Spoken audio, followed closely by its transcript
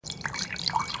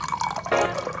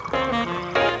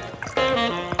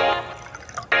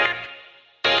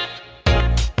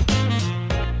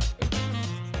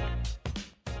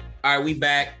All right, we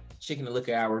back. Chicken the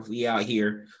Liquor Hour. We out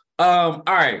here. All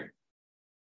right.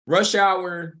 Rush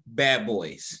Hour, Bad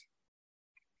Boys.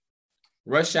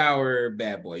 Rush Hour,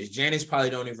 Bad Boys. Janice probably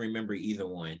don't even remember either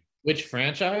one. Which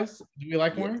franchise do you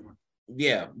like more?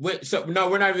 Yeah. So no,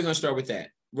 we're not even gonna start with that.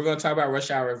 We're gonna talk about Rush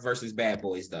Hour versus Bad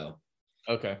Boys, though.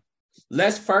 Okay.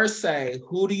 Let's first say,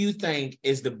 who do you think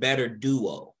is the better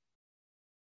duo?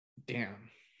 Damn.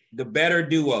 The better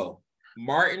duo.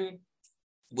 Martin,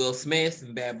 Will Smith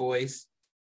in Bad Boys,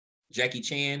 Jackie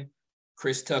Chan,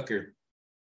 Chris Tucker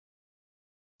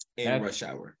in Rush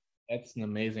Hour. That's an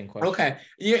amazing question. Okay.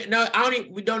 Yeah, no,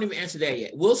 we don't even answer that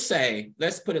yet. We'll say,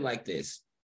 let's put it like this.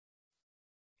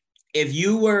 If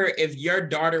your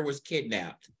daughter was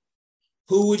kidnapped,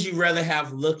 who would you rather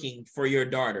have looking for your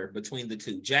daughter between the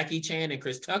two? Jackie Chan and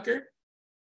Chris Tucker,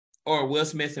 or Will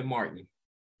Smith and Martin?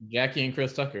 Jackie and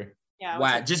Chris Tucker. Yeah.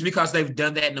 Why? Just because they've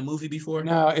done that in a movie before?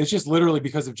 No, it's just literally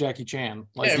because of Jackie Chan.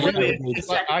 Like, yeah, really, it's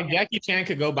like Jackie Chan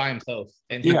could go by himself.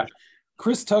 And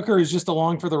Chris Tucker is just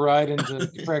along for the ride and to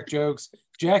crack jokes.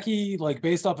 Jackie, like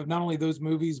based off of not only those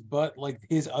movies, but like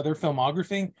his other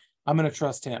filmography, I'm going to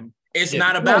trust him. It's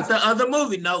not about the other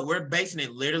movie. No, we're basing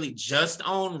it literally just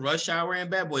on Rush Hour and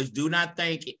Bad Boys. Do not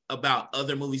think about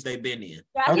other movies they've been in.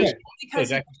 Because he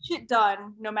gets shit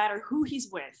done no matter who he's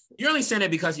with. You're only saying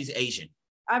that because he's Asian.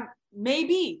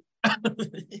 Maybe.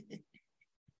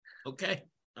 Okay.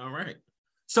 All right.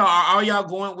 So are all y'all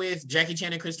going with Jackie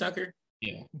Chan and Chris Tucker?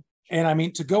 Yeah. And I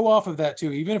mean, to go off of that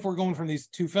too, even if we're going from these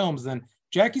two films, then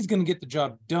Jackie's going to get the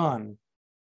job done.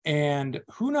 And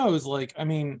who knows, like, I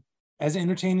mean, as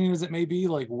entertaining as it may be,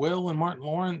 like Will and Martin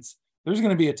Lawrence, there's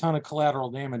going to be a ton of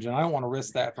collateral damage, and I don't want to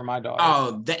risk that for my daughter.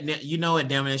 Oh, you know what,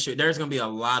 damn it, there's going to be a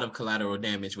lot of collateral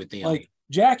damage with them. Like,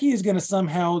 Jackie is going to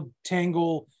somehow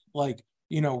tangle, like,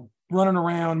 you know, running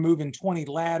around, moving 20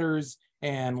 ladders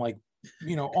and, like,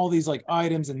 you know, all these, like,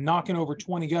 items and knocking over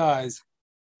 20 guys.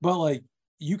 But, like,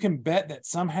 you can bet that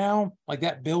somehow, like,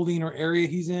 that building or area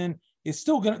he's in is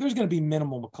still there's going to be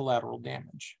minimal collateral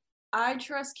damage. I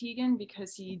trust Keegan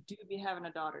because he do be having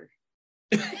a daughter.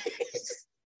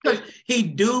 He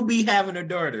do be having a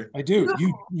daughter. I do.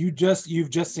 You've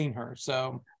just seen her,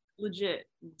 so legit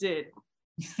did.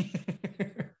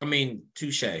 I mean,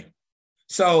 touche.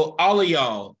 So all of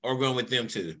y'all are going with them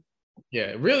too.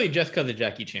 Yeah, really, just because of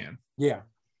Jackie Chan. Yeah.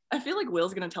 I feel like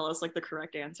Will's gonna tell us like the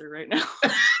correct answer right now.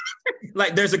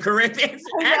 Like there's a correct answer.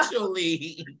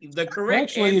 Actually, the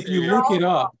correct answer. If you look it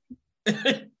up.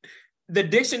 The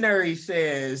dictionary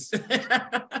says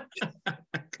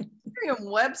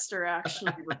Merriam-Webster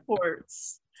actually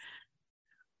reports.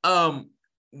 Who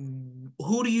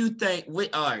do you think?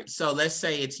 All right, so let's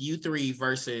say it's you three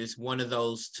versus one of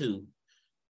those two.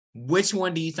 Which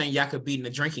one do you think y'all could beat in the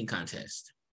drinking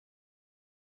contest?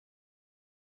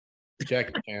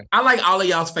 Jackie Chan. I like all of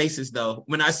y'all's faces though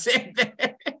when I said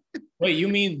that. Wait, you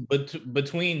mean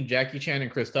between Jackie Chan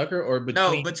and Chris Tucker, or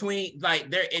between? No, between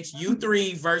like there, it's you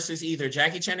three versus either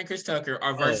Jackie Chan and Chris Tucker,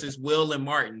 or versus Will and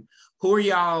Martin. Who are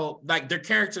y'all? Like they're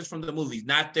characters from the movies,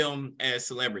 not them as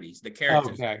celebrities. The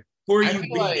characters. Okay. Who are you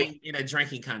beating in a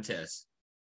drinking contest?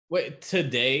 Wait,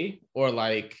 today or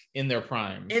like in their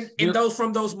prime? In those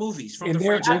from those movies, from the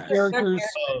franchise characters.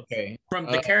 Okay. From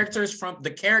the characters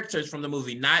from the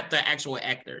movie, not the actual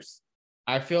actors.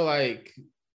 I feel like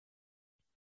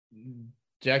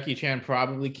Jackie Chan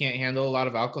probably can't handle a lot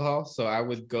of alcohol, so I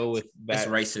would go with that.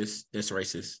 That's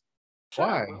racist.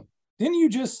 Why? Didn't you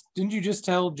just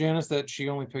tell Janice that she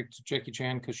only picked Jackie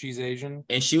Chan because she's Asian?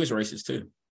 And she was racist too.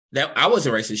 That I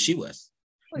wasn't racist, she was.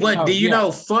 But do you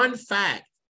know, fun fact,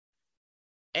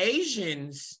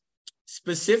 Asians,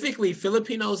 specifically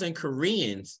Filipinos and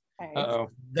Koreans,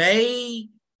 they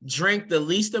drink the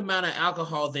least amount of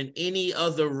alcohol than any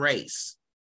other race.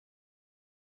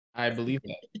 I believe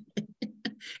that.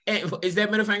 And is that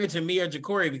middle finger to me or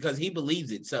Jacory? Because he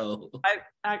believes it. So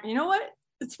I you know what?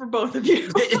 It's for both of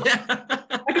you.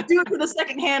 I could do it for the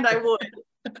second hand, I would.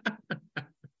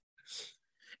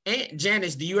 And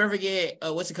Janice, do you ever get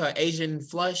what's it called? Asian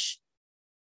flush?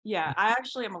 Yeah, I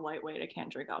actually am a lightweight. I can't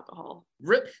drink alcohol.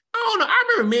 I don't know. I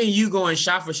remember me and you going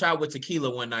shot for shot with tequila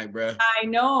one night, bro. I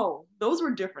know. Those were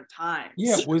different times.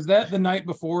 Yeah, was that the night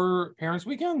before Parents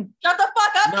Weekend? Shut the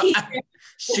fuck up,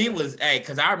 she was,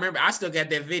 because I remember I still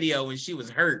got that video when she was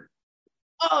hurt.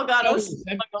 Oh God, I was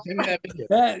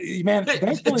man.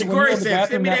 Thankfully, when you were in the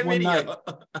bathroom that one night,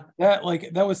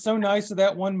 that was so nice of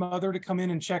that one mother to come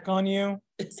in and check on you.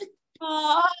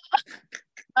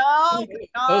 Oh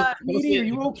God, Edie, are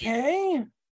you okay?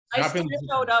 I still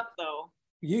showed up though.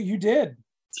 You did.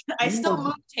 I still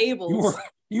moved tables.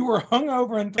 You were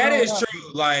hungover and that is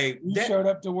true. Like you showed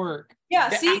up to work. Yeah.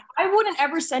 See, I wouldn't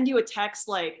ever send you a text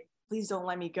like please don't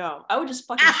let me go. I would just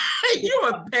fucking. You're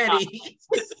a petty.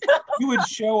 You would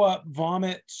show up,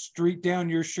 vomit, streak down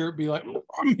your shirt, be like,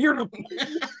 I'm here to.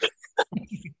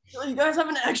 You guys have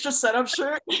an extra setup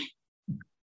shirt?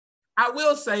 I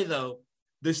will say though,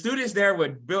 the students there were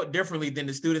built differently than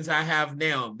the students I have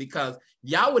now, because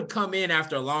y'all would come in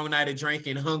after a long night of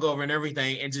drinking, hungover and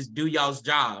everything, and just do y'all's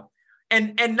job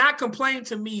and not complain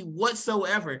to me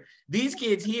whatsoever. These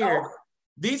kids here,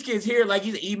 like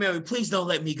you email me, please don't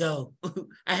let me go.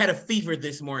 I had a fever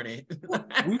this morning.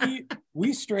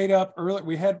 we straight up early.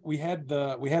 We had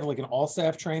like an all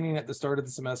staff training at the start of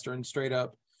the semester, and straight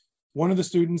up, one of the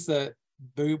students that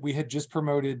we had just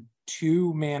promoted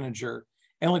to manager,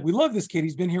 and like we love this kid.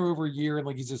 He's been here over a year, and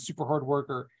like he's a super hard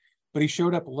worker, but he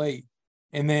showed up late,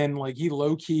 and then like he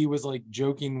low key was like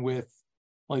joking with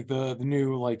like the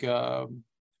new like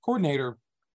coordinator,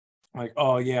 like,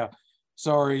 oh yeah,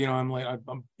 sorry, you know, I'm late.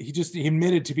 He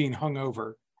admitted to being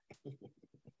hungover.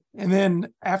 And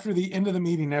then after the end of the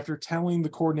meeting, after telling the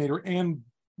coordinator and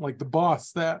like the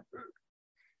boss that,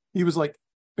 he was like,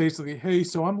 basically, hey,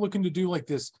 so I'm looking to do like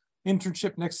this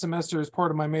internship next semester as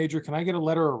part of my major. Can I get a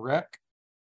letter of rec?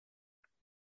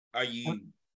 Are you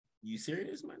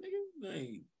serious, my nigga?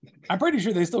 Like... I'm pretty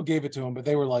sure they still gave it to him, but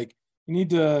they were like, you need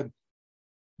to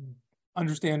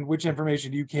understand which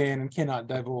information you can and cannot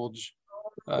divulge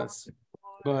us.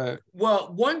 But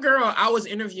well, one girl I was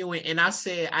interviewing, and I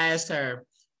asked her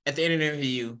at the end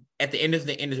of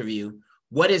the interview,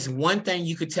 what is one thing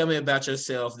you could tell me about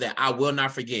yourself that I will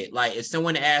not forget? Like if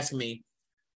someone asked me,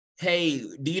 hey,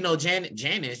 do you know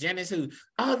Janice who?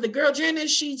 Oh, the girl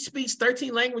Janice, she speaks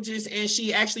 13 languages and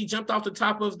she actually jumped off the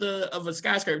top of a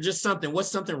skyscraper. Just something. What's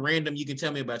something random you can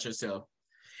tell me about yourself?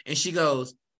 And she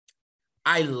goes,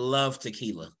 I love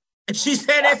tequila. And she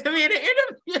said that to me in the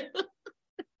interview.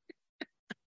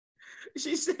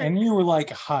 She said, and you were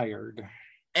like hired.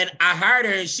 And I hired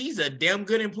her, and she's a damn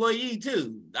good employee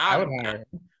too. I would hire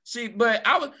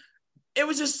her. It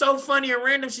was just so funny and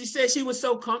random. She said she was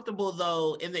so comfortable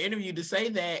though in the interview to say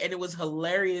that, and it was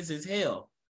hilarious as hell.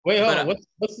 Wait,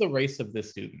 what's the race of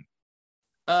this student?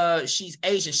 She's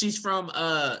Asian. She's from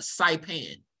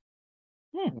Saipan.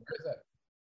 Where is that?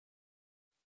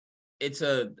 It's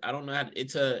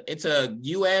a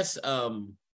US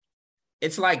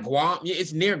it's like Guam.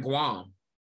 It's near Guam.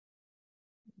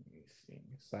 Let me see.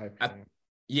 Saipan.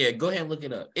 Yeah, go ahead and look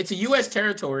it up. It's a US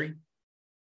territory.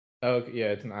 Oh, yeah,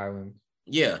 it's an island.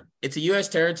 Yeah, it's a U.S.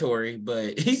 territory,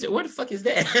 but he said, "What the fuck is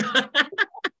that?"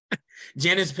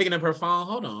 Janice picking up her phone.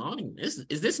 Hold on, is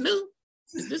this new?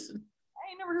 Is this? I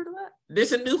ain't never heard of that.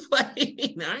 This a new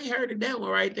plane? I ain't heard of that one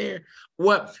right there.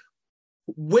 What?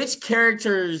 Which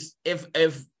characters? If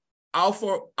all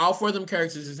four of them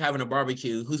characters is having a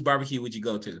barbecue, whose barbecue would you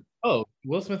go to? Oh,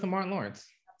 Will Smith and Martin Lawrence.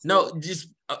 No, just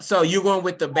so you're going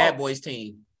with the Bad Boys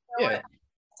team. You know what?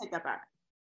 Take that back.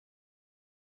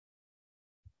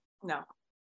 No,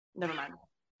 never mind.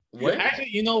 What? Actually,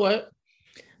 you know what?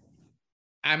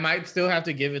 I might still have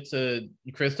to give it to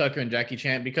Chris Tucker and Jackie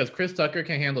Chan, because Chris Tucker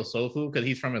can handle soul food because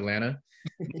he's from Atlanta.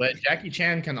 But Jackie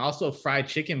Chan can also fry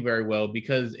chicken very well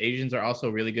because Asians are also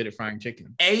really good at frying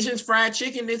chicken. Asians fried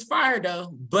chicken is fire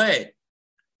though.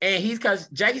 Because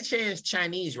Jackie Chan's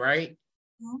Chinese, right?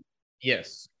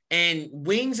 Yes. And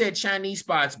wings at Chinese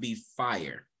spots be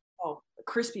fire. Oh,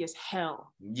 crispy as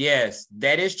hell. Yes,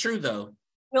 that is true though.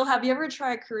 Will, have you ever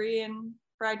tried Korean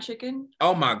fried chicken?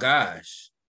 Oh my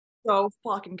gosh. So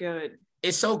fucking good.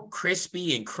 It's so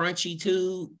crispy and crunchy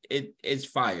too. It's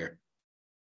fire.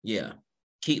 Yeah.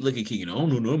 Look at Keegan. I don't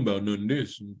know nothing about none of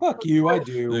this. Fuck you, I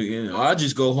do. Look, yeah, I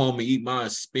just go home and eat my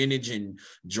spinach and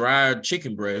dried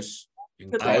chicken breasts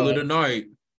and call it a night.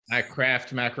 I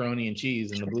craft macaroni and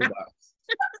cheese in the blue box.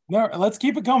 No, let's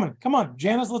keep it coming. Come on,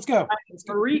 Janice, let's go.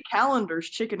 Marie Callender's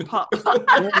chicken pop.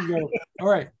 There we go.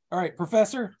 All right,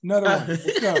 Professor, another one.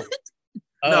 Let's go.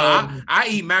 No, I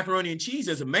eat macaroni and cheese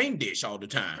as a main dish all the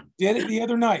time. Did it the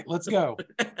other night. Let's go.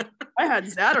 I had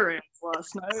Zatarans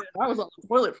last night. I was on the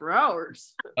toilet for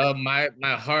hours. My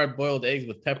hard-boiled eggs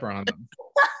with pepper on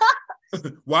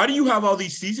them. Why do you have all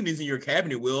these seasonings in your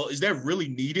cabinet, Will? Is that really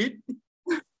needed?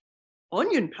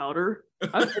 Onion powder.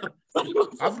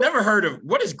 I've never heard of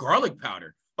what is garlic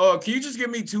powder. Can you just give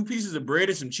me 2 pieces of bread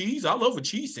and some cheese? I love a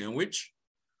cheese sandwich.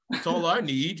 That's all I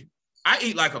need. I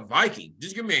eat like a Viking.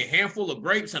 Just give me a handful of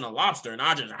grapes and a lobster, and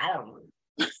I just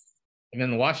and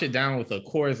then wash it down with a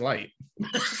Coors Light.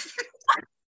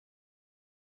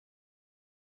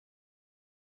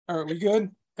 All right, we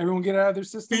good? Everyone get out of their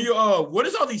system? What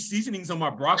is all these seasonings on my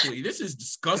broccoli? This is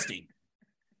disgusting.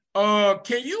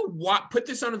 Can you put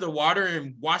this under the water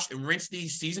and wash and rinse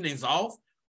these seasonings off?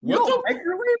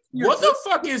 What the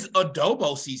fuck is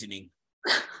adobo seasoning?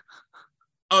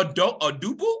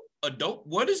 Adobo?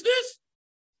 What is this?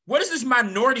 What is this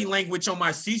minority language on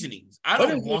my seasonings? I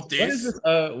don't want this.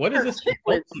 What is this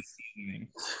chipotle seasoning?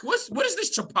 What is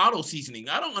this chipotle seasoning?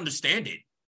 I don't understand it.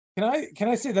 Can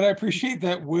I say that I appreciate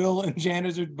that Will and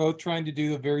Janice are both trying to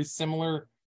do a very similar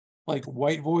like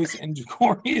white voice, and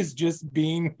Jacory is just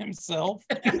being himself.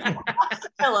 I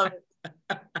love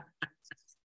it.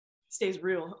 Stays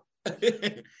real.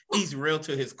 He's real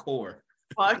to his core.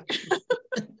 Fuck.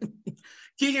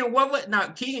 Keegan,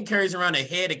 Keegan carries around a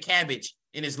head of cabbage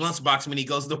in his lunchbox when he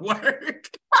goes to work.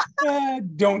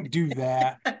 Don't do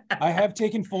that. I have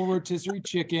taken full rotisserie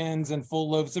chickens and full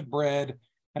loaves of bread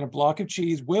and a block of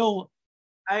cheese. Will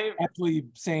actually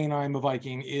saying I'm a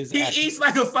Viking is he eats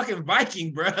like a fucking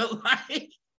Viking, bro. Like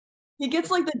he gets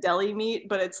like the deli meat,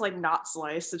 but it's like not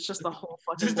sliced. It's just the whole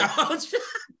fucking.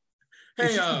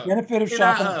 Hey, the benefit of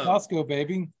shopping at Costco,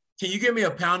 baby. Can you give me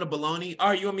a pound of bologna?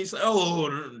 Or you want me to say,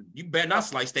 you better not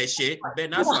slice that shit. You better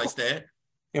not slice that.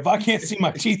 If I can't see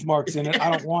my teeth marks in it,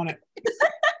 I don't want it.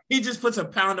 He just puts a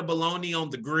pound of bologna on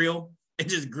the grill and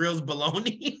just grills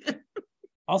bologna.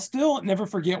 I'll still never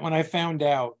forget when I found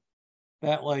out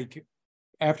that, like,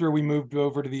 after we moved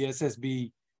over to the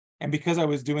SSB, and because I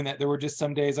was doing that, there were just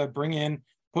some days I'd bring in,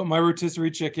 put my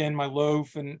rotisserie chicken, my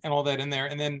loaf, and all that in there.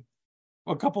 And then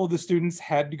a couple of the students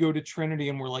had to go to Trinity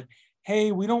and were like,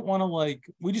 hey, we don't want to,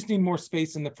 we just need more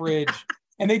space in the fridge.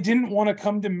 And they didn't want to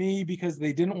come to me because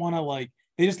they didn't want to,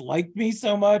 they just liked me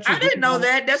so much. I didn't know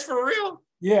that. That's for real.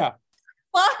 Yeah.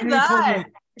 Fuck that.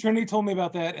 Trinity told me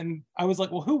about that, and I was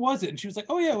like, well, who was it? And she was like,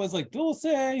 oh yeah, it was Bill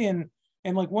Say and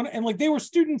they were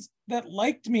students that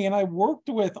liked me and I worked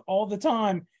with all the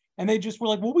time, and they just were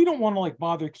like, well, we don't want to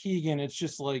bother Keegan. It's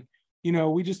just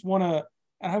we just want to.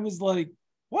 And I was like,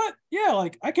 what? Yeah,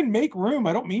 I can make room.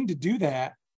 I don't mean to do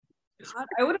that. God,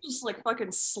 I would have just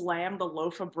fucking slammed the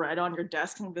loaf of bread on your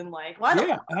desk and been like, why?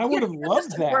 Yeah, and I would have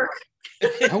loved that.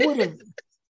 I would have.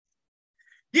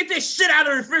 Get this shit out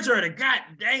of the refrigerator. God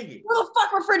dang it. Who the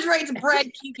fuck refrigerates bread,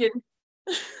 Keegan?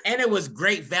 And it was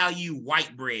great value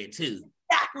white bread, too.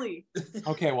 Exactly.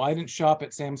 Okay, well, I didn't shop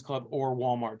at Sam's Club or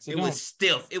Walmart. So it was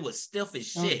stiff. It was stiff as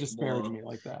shit. Don't disparage me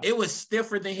like that. It was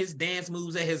stiffer than his dance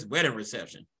moves at his wedding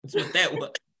reception. That's what that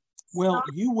was. Well,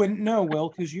 you wouldn't know, Will,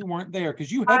 because you weren't there,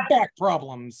 because you had back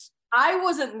problems. I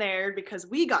wasn't there because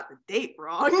we got the date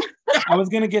wrong. I was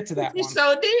going to get to that You one.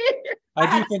 so did. I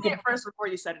had to say it first before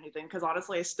you said anything, because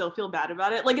honestly, I still feel bad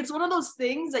about it. It's one of those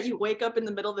things that you wake up in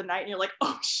the middle of the night and you're like,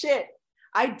 oh shit,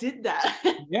 I did that.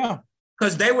 Yeah.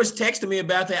 Because they was texting me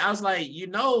about that. I was like,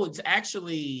 it's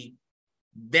actually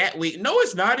that week. No,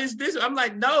 it's not. It's this. I'm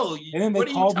like, no. And then they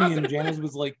called me and Janice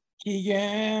was like,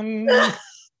 Keegan.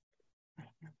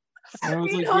 And I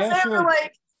was like, yeah, sure.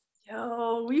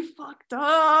 Yo, we fucked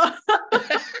up.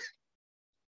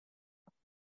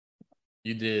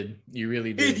 You did. You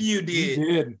really did. You did. You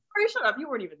did. Shut up. You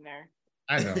weren't even there.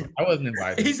 I know. I wasn't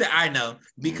invited. He said, I know,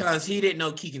 because he didn't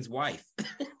know Keegan's wife.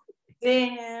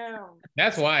 Damn.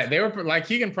 That's why. They were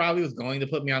Keegan probably was going to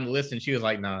put me on the list and she was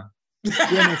like, nah.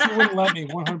 Yeah, no, she wouldn't let me.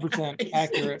 100%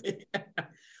 accurate.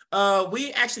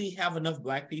 We actually have enough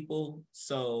Black people,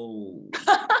 so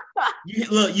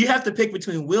you have to pick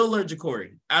between Will or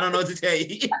Jacory. I don't know what to tell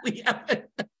you.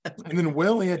 And then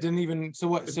Will, yeah, didn't even. So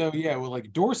what? So yeah,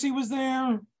 Dorsey was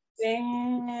there.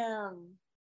 Damn.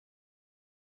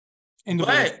 End of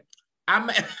list.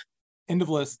 End of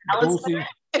list. Dorsey.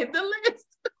 End of list.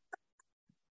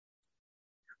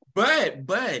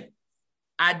 But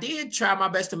I did try my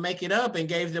best to make it up and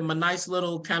gave them a nice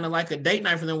little kind of a date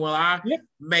night for them. Well, I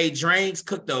made drinks,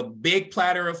 cooked a big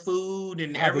platter of food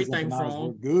and everything from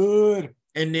them. Good.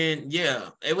 And then,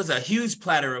 it was a huge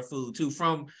platter of food too,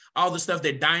 from all the stuff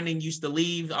that dining used to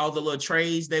leave, all the little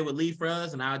trays they would leave for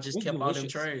us. And I just kept all them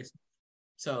trays.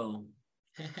 So,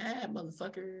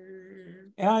 motherfucker.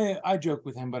 And I joke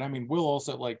with him, but I mean, Will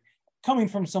also coming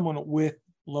from someone with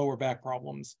lower back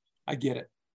problems, I get it.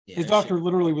 Yeah, his doctor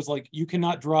literally was like, you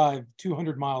cannot drive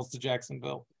 200 miles to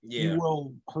Jacksonville. Yeah. You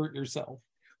will hurt yourself.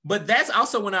 But that's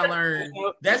also when I learned,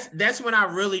 that's when I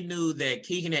really knew that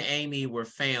Keegan and Amy were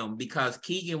fam, because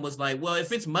Keegan was like, well,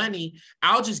 if it's money,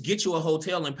 I'll just get you a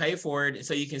hotel and pay for it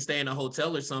so you can stay in a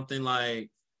hotel or something. I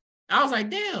was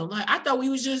like, damn, I thought we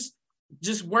was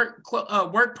just work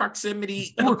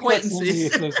proximity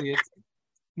acquaintances.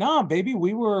 Nah, baby,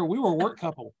 we were a work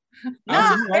couple.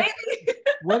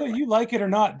 Whether you like it or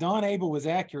not, Don Abel was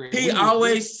accurate. He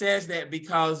always says that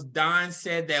because Don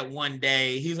said that one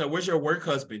day. He's like, where's your work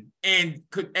husband? And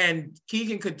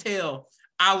Keegan could tell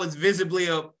I was visibly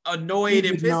annoyed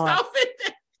and pissed off at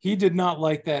that. He did not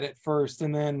like that at first.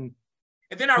 And then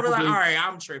And then I realized, Probably. all right,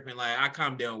 I'm tripping. Like, I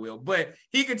calmed down, Will. But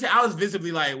he could tell I was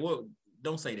visibly like, well,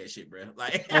 don't say that shit, bro.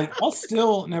 Like, Like I'll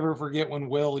still never forget when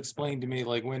Will explained to me,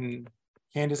 like when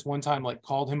Candace one time like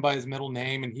called him by his middle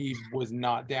name and he was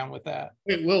not down with that.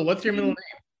 Wait, Will, what's your middle name?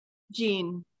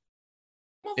 Gene.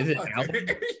 Is it motherfucker. Alvin?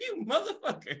 You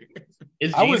motherfucker.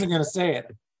 Is I Gene- wasn't gonna say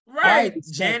it. Right, I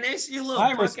respect- Janice, you little I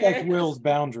punk respect ass. Will's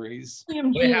boundaries.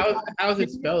 William Wait, Gene. how is it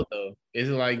spelled though? Is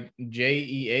it like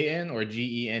Jean or Nigga,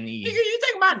 Gene? you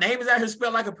think my name is out here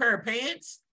spelled like a pair of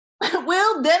pants?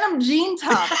 Will Denim Jean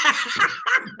Top.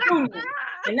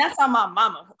 And that's on my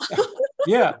mama.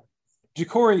 Yeah,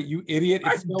 Ja'Cory, you idiot!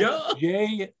 It's I'm spelled dumb.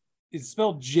 J. It's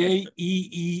spelled Jeeeen.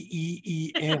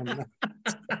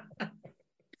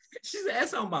 She said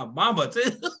that's on my mama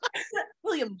too.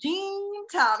 William Jean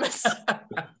Thomas.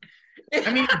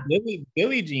 I mean,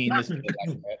 Billie Jean is spelled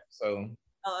like that. So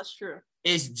Oh, that's true.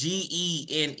 It's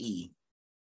Gene.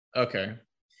 okay.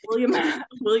 William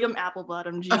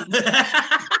Applebottom Jean.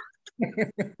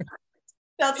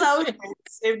 That's how it's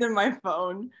saved in my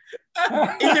phone.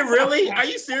 Is it really? Are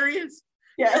you serious?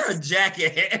 You're a Yes.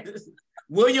 jackass.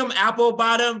 William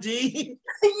Applebottom G.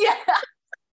 Yeah.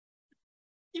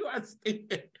 You are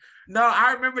stupid. No,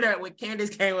 I remember that when Candace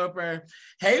came up her,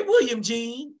 hey, William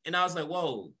Jean. And I was like,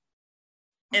 whoa.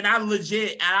 And I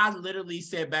literally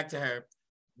said back to her,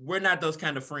 we're not those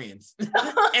kind of friends.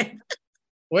 And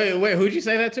Wait, who'd you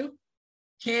say that to?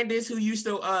 Candace, who used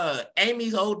to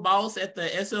Amy's old boss at the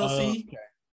SLC. Okay.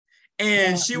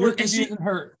 And she You're was and she confusing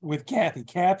her with Kathy.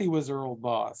 Kathy was her old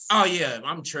boss. oh yeah,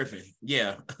 I'm tripping.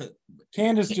 Yeah.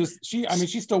 Candace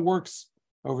she still works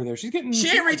over there. She's getting She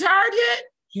ain't retired yet?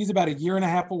 she's about a year and a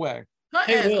half away. Her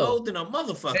Hey, ass Will. old than a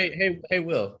motherfucker. Hey,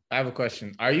 Will. I have a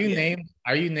question. Are you Yeah.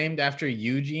 named after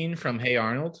Eugene from Hey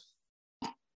Arnold?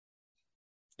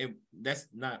 That's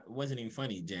not wasn't even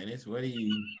funny, Janice. What are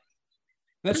you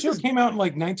That This show is- came out in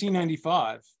like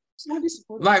 1995. Just want to be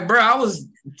supportive. like, bro? I was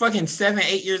fucking 7,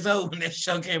 8 years old when that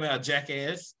show came out,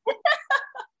 jackass.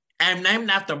 I'm named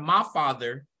after my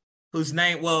father, whose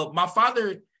name, well, my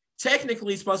father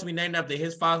technically is supposed to be named after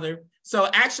his father. So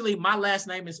actually, my last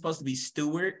name is supposed to be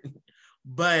Stewart,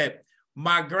 but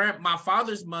my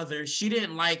father's mother, she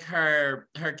didn't like her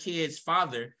kid's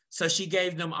father, so she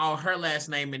gave them all her last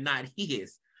name and not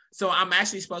his. So I'm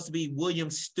actually supposed to be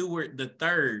William Stewart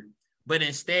III, but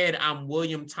instead I'm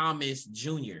William Thomas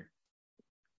Jr.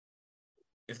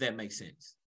 If that makes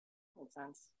sense. Makes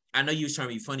sense. I know you was trying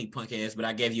to be funny, punk ass, but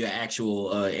I gave you an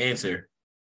actual answer.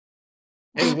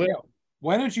 Hey, Will.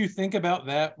 Why don't you think about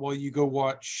that while you go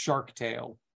watch Shark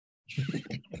Tale?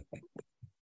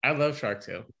 I love Shark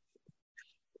Tale.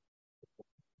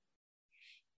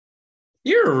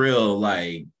 You're a real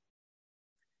like.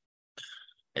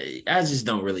 I just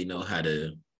don't really know how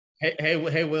to. Hey,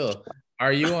 Will.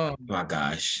 Are you Oh my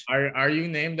gosh! are you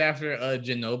named after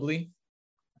Ginobili?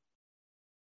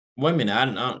 Wait a minute! I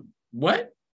don't. What?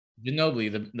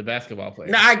 Ginobili, the basketball player.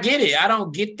 No, I get it. I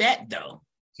don't get that though.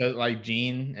 So like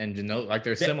Gene and Ginobili, like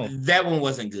they're similar. That one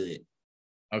wasn't good.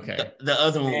 Okay. The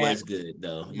other one Yeah. was good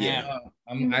though. Yeah.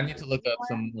 I need to look up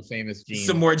some more famous Gene.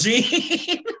 Some more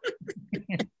Gene.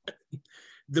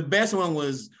 The best one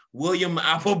was William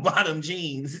Applebottom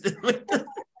Jeans.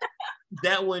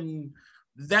 that one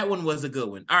was a good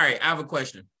one. All right, I have a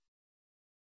question.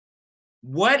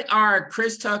 What are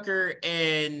Chris Tucker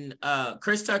and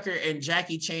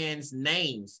Jackie Chan's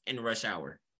names in Rush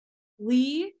Hour?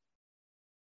 Lee.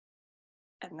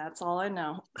 And that's all I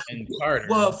know. and Carter.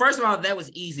 Well, first of all, that was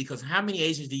easy because how many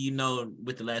Asians do you know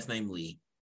with the last name Lee?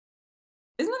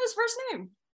 Isn't that his first name?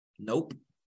 Nope.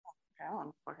 I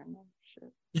don't fucking know.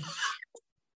 Shit.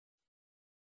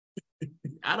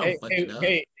 I don't fucking know.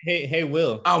 Hey,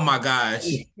 Will. Oh my gosh.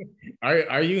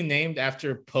 Are you named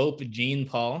after Pope Jean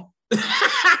Paul?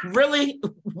 Really?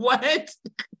 What?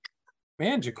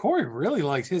 Man, Ja'Cory really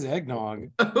likes his eggnog.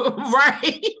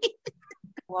 Right?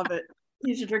 Love it.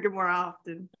 You should drink it more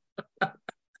often.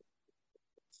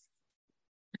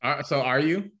 So are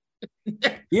you?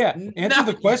 Yeah, answer No.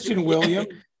 the question, William.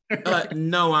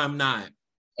 No, I'm not.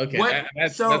 Okay, What-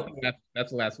 that's the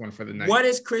last one for the night. What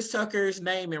is Chris Tucker's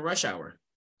name in Rush Hour?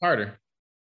 Carter?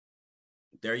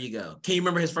 There you go. Can you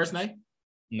remember his first name?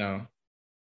 No,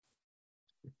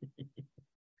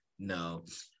 No.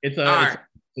 it's All right.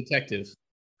 detective.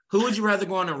 Who would you rather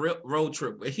go on a road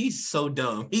trip with? He's so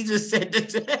dumb. He just said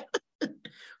that.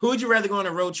 Who would you rather go on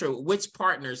a road trip with? Which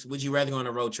partners would you rather go on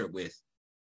a road trip with?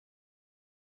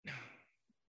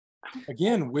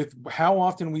 Again, with how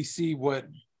often we see what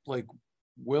like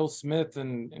Will Smith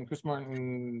and Chris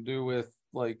Martin do with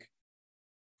like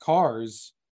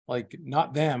cars, like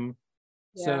not them.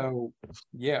 Yeah. So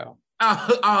yeah.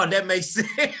 Oh, that makes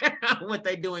sense. What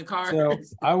they do in cars. So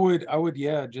I would,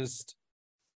 yeah,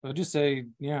 I'll just say,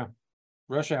 yeah,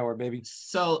 Rush Hour, baby.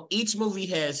 So each movie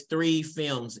has 3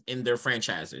 films in their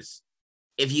franchises.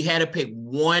 If you had to pick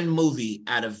one movie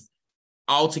out of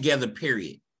altogether,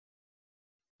 period,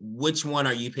 which one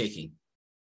are you picking?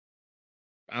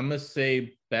 I'm gonna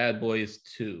say Bad Boys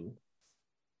 2.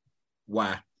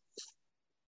 Why?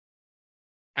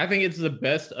 I think it's the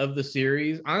best of the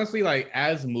series. Honestly, like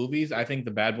as movies, I think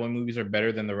the Bad Boy movies are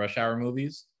better than the Rush Hour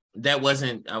movies. That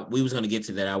wasn't, we was going to get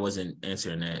to that. I wasn't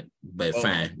answering that, but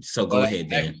fine. So go ahead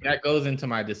then. That goes into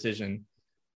my decision.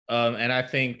 And I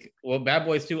think, well, Bad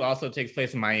Boys 2 also takes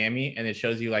place in Miami, and it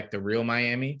shows you like the real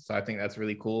Miami. So I think that's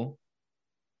really cool.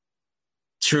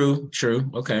 True.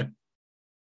 Okay.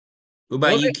 What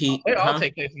about you, Keith? They all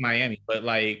take place in Miami, but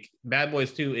like Bad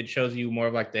Boys 2, it shows you more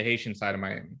of like the Haitian side of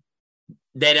Miami.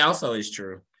 That also is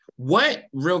true.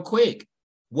 Real quick,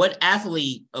 what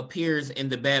athlete appears in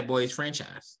the Bad Boys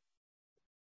franchise?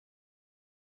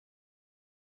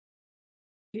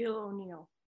 Shaquille O'Neal.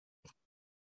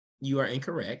 You are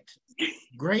incorrect.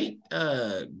 Great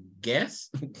guess.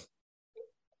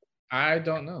 I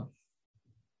don't know.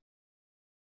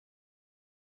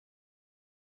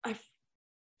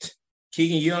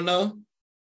 Keegan, you don't know?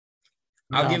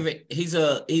 No. I'll give it. He's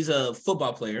a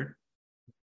football player.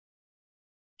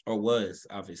 Or was,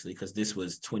 obviously, because this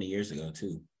was 20 years ago,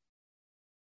 too.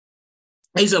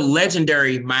 He's a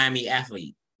legendary Miami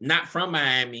athlete. Not from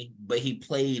Miami, but he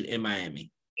played in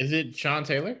Miami. Is it Sean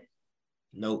Taylor?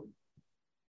 Nope.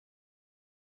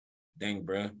 Dang,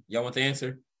 bro. Y'all want the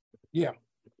answer? Yeah.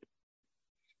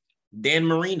 Dan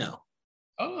Marino.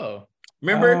 Oh.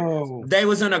 Remember, they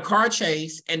was in a car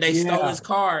chase and they stole his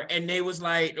car and they was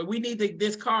like, we need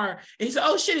this car. And he said,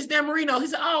 oh shit, it's Dan Marino. He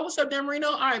said, oh, what's up, Dan Marino?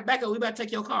 All right, back up. We about to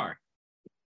take your car.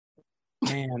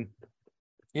 Man.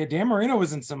 Yeah, Dan Marino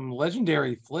was in some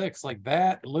legendary flicks like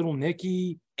that. Little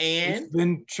Nicky. And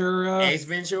Ace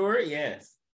Ventura,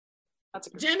 yes. That's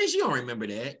a Janice, you don't remember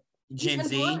that. Gen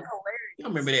Z. You don't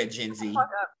remember that, Gen Z.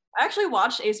 I actually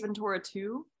watched Ace Ventura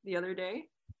 2 the other day.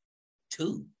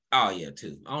 2? Oh yeah,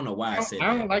 2. I don't know why I said that.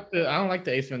 I don't like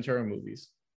the Ace Ventura movies.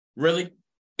 Really?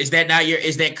 Is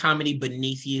that comedy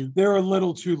beneath you? They're a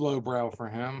little too lowbrow for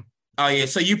him. Oh yeah,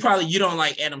 so you don't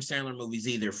like Adam Sandler movies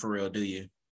either, for real, do you?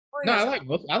 No,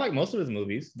 I like most of his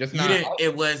movies. Just not.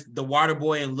 It was The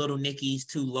Waterboy and Little Nicky's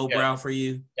too lowbrow for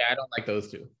you. Yeah, I don't like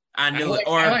those two. I knew it.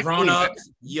 Or Grown Ups.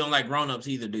 You don't like Grown Ups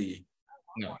either, do you?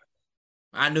 No.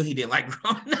 I knew he didn't like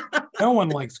Grown Ups. No one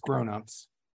likes Grown Ups.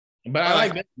 But I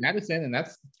like Madison, and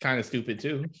that's kind of stupid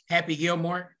too. Happy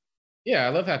Gilmore? Yeah, I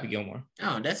love Happy Gilmore.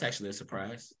 Oh, that's actually a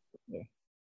surprise. Yeah.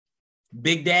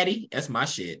 Big Daddy? That's my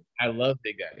shit. I love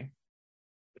Big Daddy.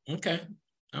 Okay.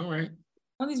 All right.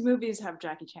 All these movies have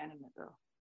Jackie Chan in it, though.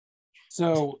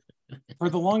 So for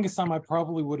the longest time, I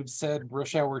probably would have said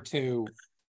Rush Hour 2.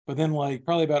 But then like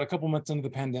probably about a couple months into the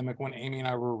pandemic when Amy and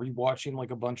I were rewatching like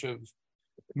a bunch of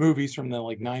movies from the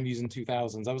like 90s and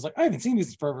 2000s, I was like, I haven't seen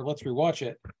this forever. Let's rewatch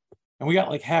it. And we got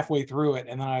like halfway through it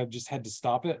and then I just had to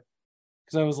stop it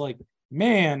because I was like,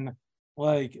 man,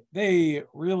 like they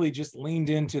really just leaned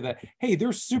into that. Hey,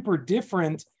 they're super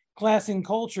different class and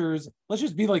cultures. Let's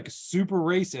just be like super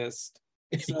racist.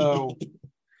 So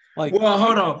like, well,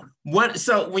 hold on.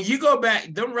 So when you go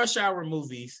back, them Rush Hour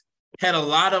movies had a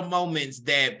lot of moments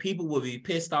that people would be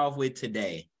pissed off with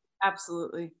today.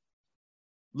 Absolutely.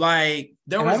 Like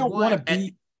there and was I don't want to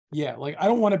be, like I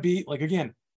don't want to be like,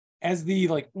 again, as the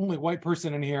like only white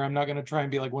person in here, I'm not going to try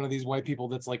and be like one of these white people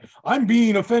that's like, I'm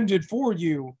being offended for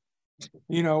you,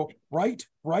 you know, right,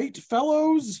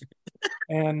 fellows.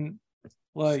 And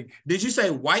like, did you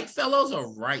say white fellows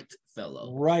or right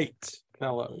fellows? Right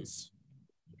fellows.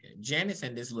 Janice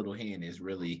and this little hand is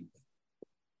really.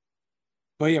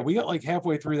 But yeah, we got like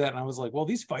halfway through that and I was like, well,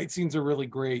 these fight scenes are really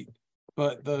great,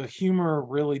 but the humor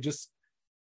really just,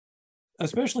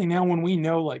 especially now when we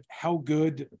know like how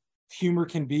good humor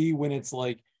can be when it's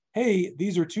like, hey,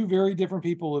 these are two very different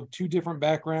people of two different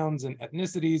backgrounds and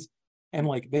ethnicities and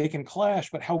like they can clash,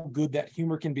 but how good that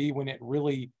humor can be when it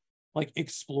really like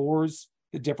explores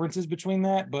the differences between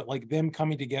that, but like them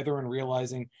coming together and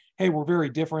realizing, hey, we're very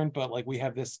different, but like we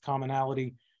have this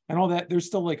commonality and all that. There's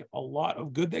still like a lot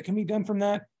of good that can be done from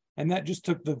that. And that just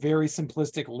took the very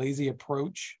simplistic, lazy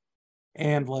approach.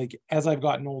 And like, as I've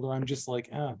gotten older, I'm just like,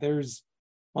 there's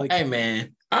like, hey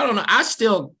man, I don't know. I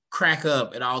still crack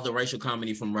up at all the racial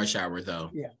comedy from Rush Hour though.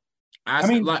 Yeah. I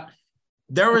mean, like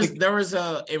there was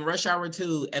a in Rush Hour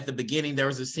 2 at the beginning, there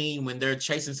was a scene when they're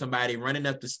chasing somebody running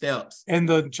up the steps. And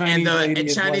the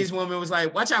Chinese Chinese woman was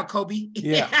like, watch out, Kobe.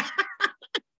 Yeah.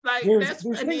 Like there's that's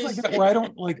funny things as like that shit. where I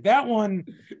don't like that one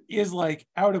is like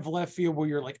out of left field where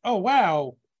you're like, oh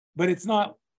wow, but it's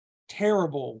not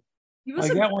terrible. He was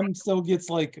Like a that one still gets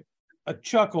like a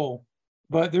chuckle,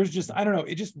 but there's just I don't know,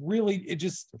 it just really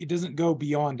it doesn't go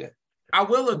beyond it. I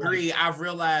will agree. I've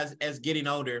realized as getting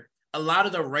older, a lot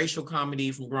of the racial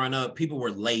comedy from growing up, people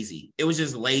were lazy. It was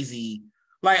just lazy.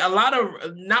 Like a lot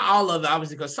of, not all of it,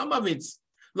 obviously, because some of it's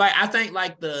like I think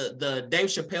like the Dave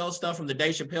Chappelle stuff from the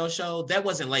Dave Chappelle show, that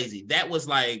wasn't lazy. That was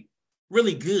like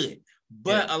really good.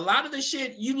 But a lot of the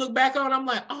shit you look back on, I'm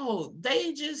like, oh,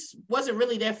 they just wasn't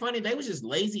really that funny. They was just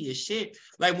lazy as shit.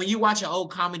 Like when you watch an old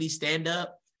comedy stand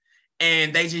up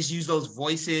and they just use those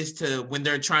voices to when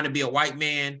they're trying to be a white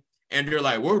man and they're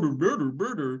like,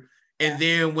 murder. And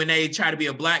then when they try to be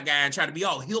a black guy and try to be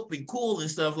all hip and cool and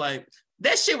stuff, like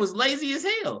that shit was lazy as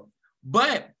hell.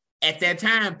 But at that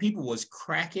time, people was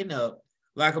cracking up.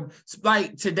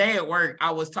 Like today at work,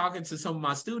 I was talking to some of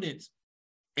my students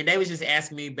and they was just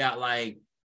asking me about like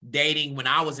dating when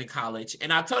I was in college.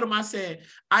 And I told them, I said,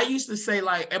 I used to say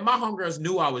like, and my homegirls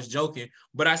knew I was joking,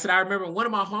 but I said, I remember one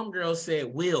of my homegirls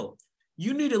said, Will,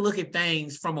 you need to look at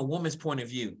things from a woman's point of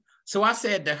view. So I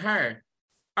said to her,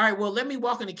 all right, well, let me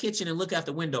walk in the kitchen and look out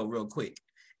the window real quick.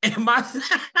 And my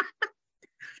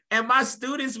and my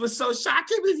students were so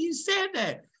shocked if you said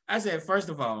that. I said, first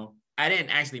of all, I didn't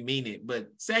actually mean it. But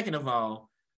second of all,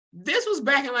 this was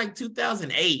back in like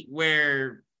 2008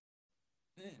 where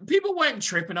people weren't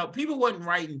tripping up. People weren't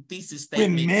writing thesis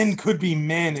statements. When men could be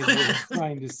men is what I'm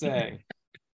trying to say.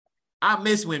 I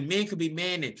miss when men could be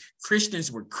men and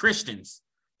Christians were Christians.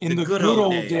 In the good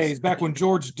old days, back when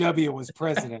George W. was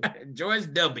president.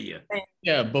 George W.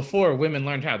 Yeah, before women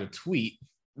learned how to tweet.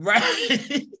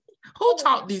 Right. Who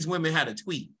taught these women how to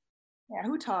tweet? Yeah,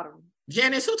 who taught them?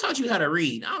 Janice, who taught you how to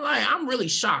read? I'm really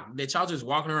shocked that y'all just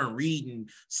walking around reading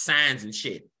signs and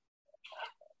shit.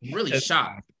 I'm really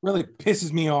shocked. Really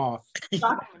pisses me off.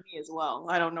 Shocking to me as well.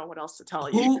 I don't know what else to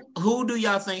tell you. Who do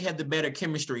y'all think had the better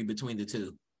chemistry between the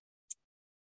two?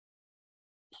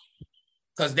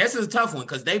 Because this is a tough one,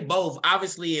 because they both,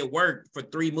 obviously it worked for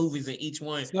 3 movies in each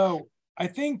one. So I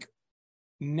think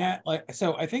I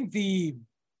think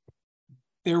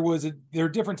there are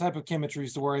different type of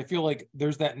chemistries to where I feel like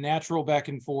there's that natural back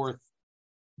and forth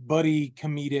buddy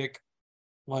comedic,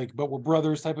 like, but we're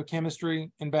brothers type of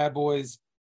chemistry in Bad Boys.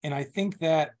 And I think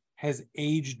that has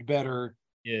aged better.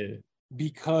 Yeah.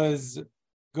 Because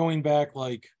going back,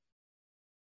 like,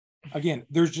 again,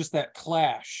 there's just that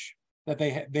clash that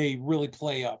they really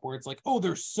play up where it's like, oh,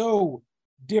 they're so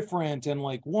different. And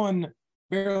like one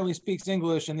barely speaks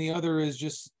English and the other is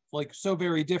just like so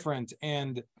very different.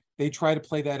 And they try to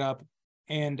play that up.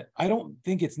 And I don't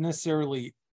think it's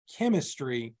necessarily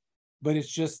chemistry, but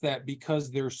it's just that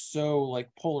because they're so like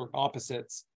polar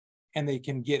opposites and they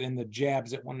can get in the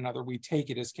jabs at one another, we take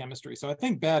it as chemistry. So I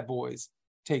think Bad Boys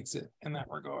takes it in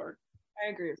that regard. I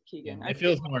agree with Keegan. It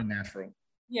feels more natural.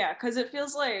 Yeah, because it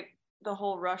feels like the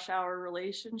whole Rush Hour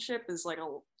relationship is like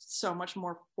so much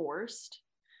more forced.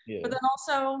 Yeah. But then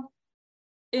also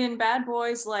in Bad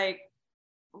Boys, like,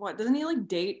 what doesn't he like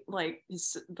date like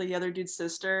the other dude's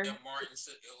sister?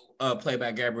 Martin, played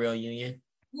by Gabrielle Union.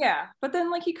 Yeah, but then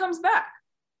like he comes back,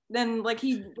 then like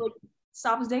he like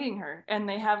stops dating her, and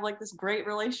they have like this great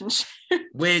relationship.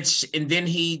 And then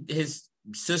his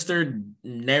sister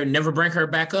never bring her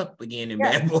back up again in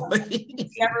Bad Boys.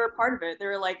 Never a part of it. They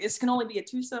were like, this can only be a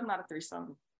twosome, not a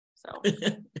threesome. So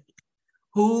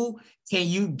who can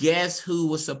you guess who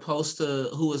was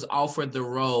offered the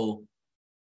role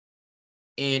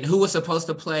and who was supposed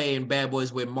to play in Bad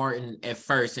Boys with Martin at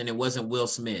first, and it wasn't Will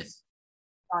Smith?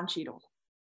 Don Cheadle.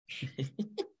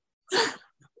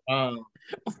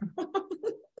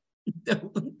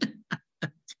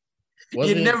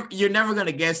 You're never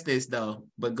gonna guess this though,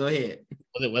 but go ahead.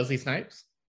 Was it Wesley Snipes?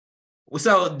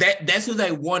 So that's who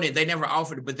they wanted. They never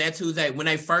offered it, but that's who when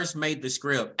they first made the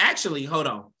script. Actually, hold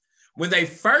on. When they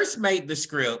first made the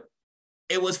script,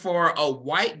 it was for a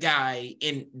white guy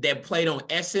that played on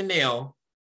SNL,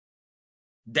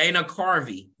 Dana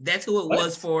Carvey. That's who it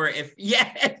was for.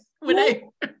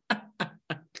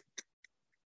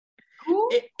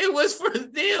 It was for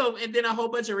them, and then a whole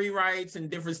bunch of rewrites and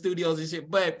different studios and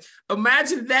shit. But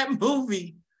imagine that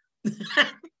movie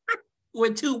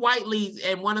with 2 white leads,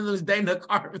 and one of them is Dana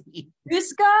Carvey.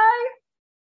 This guy?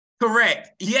 Correct.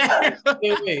 Yeah.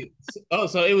 Wait. Oh,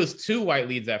 so it was 2 white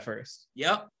leads at first.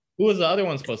 Yep. Who was the other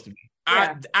one supposed to be?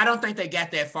 I don't think they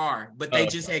got that far, but they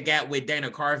just had got with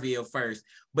Dana Carvey at first.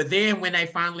 But then when they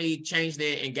finally changed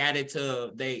it and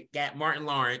they got Martin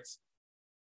Lawrence,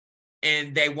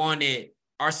 and they wanted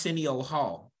Arsenio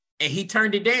Hall, and he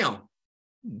turned it down.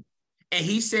 And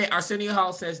he said, Arsenio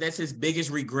Hall says that's his biggest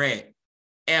regret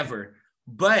ever.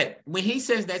 But when he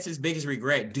says that's his biggest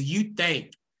regret, do you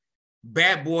think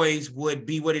Bad Boys would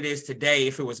be what it is today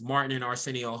if it was Martin and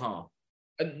Arsenio Hall?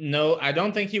 No, I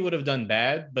don't think he would have done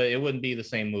bad, but it wouldn't be the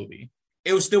same movie.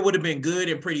 It still would have been good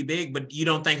and pretty big, but you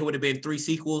don't think it would have been 3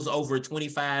 sequels over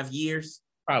 25 years?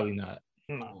 Probably not.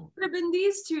 No. Would have been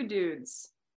these two dudes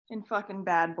in fucking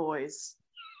Bad Boys.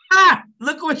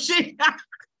 Look what she.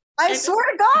 I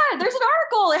swear to God, there's an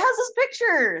article. It has this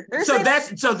picture.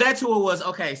 That's who it was.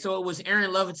 Okay, so it was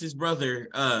Aaron Lovitz's brother,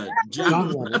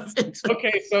 John Lovitz.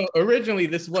 Okay, so originally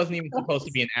this wasn't even supposed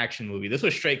to be an action movie. This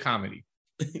was straight comedy.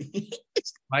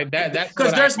 Like that. That's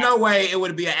because there's no way it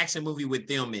would be an action movie with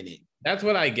them in it. That's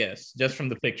what I guess, just from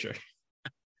the picture.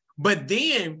 But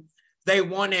then they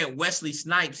wanted Wesley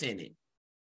Snipes in it.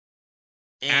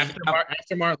 And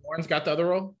After Martin Lawrence got the other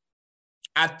role?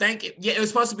 I think it was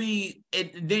supposed to be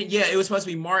it was supposed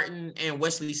to be Martin and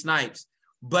Wesley Snipes,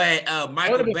 but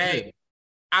Michael Bay.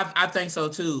 I think so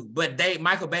too. But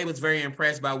Michael Bay was very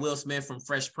impressed by Will Smith from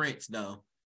Fresh Prince though,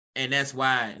 and that's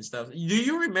why and stuff. Do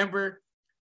you remember?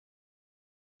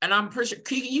 And I'm pretty sure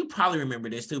Keegan, you probably remember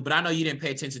this too, but I know you didn't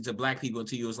pay attention to black people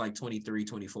until you was like 23,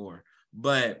 24.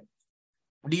 But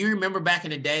do you remember back in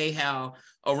the day how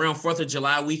around 4th of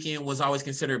July weekend was always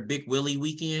considered Big Willie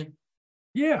weekend?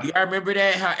 Yeah. Do y'all remember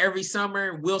that? How every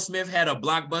summer Will Smith had a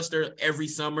blockbuster every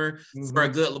summer for a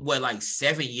good, like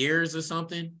 7 years or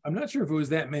something? I'm not sure if it was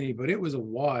that many, but it was a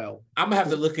while. I'm gonna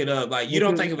have to look it up. Like, you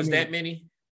don't think it was that many?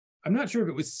 I'm not sure if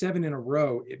it was 7 in a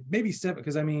row. It maybe 7,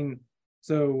 because I mean,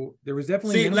 so there was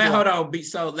definitely. Hold on.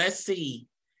 So let's see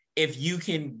if you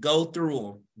can go through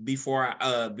them before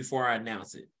I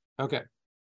announce it. Okay.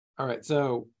 All right.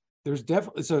 So it's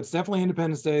definitely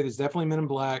Independence Day. There's definitely Men in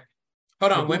Black.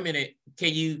 Hold on, wait a minute. Do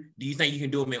you think you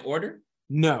can do them in order?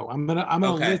 No, I'm gonna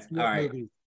Okay, list what movies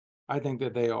I think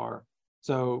that they are.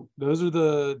 So those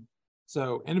are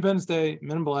Independence Day,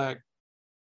 Men in Black.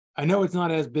 I know it's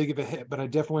not as big of a hit, but I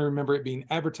definitely remember it being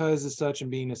advertised as such and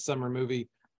being a summer movie.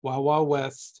 Wild Wild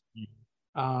West.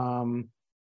 I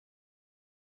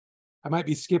might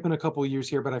be skipping a couple of years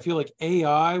here, but I feel like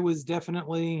AI was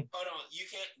definitely. Hold on, you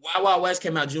can't. Wild Wild West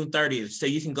came out June 30th, so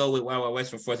you can go with Wild Wild West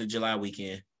for 4th of July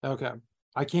weekend. Okay.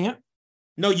 I can't?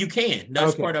 No, you can.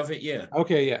 That's okay. part of it, yeah.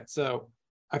 Okay, yeah. So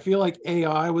I feel like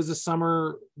AI was a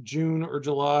summer, June or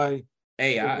July.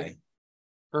 AI.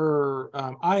 Or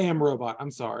I Am Robot.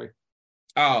 I'm sorry.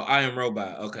 Oh, I Am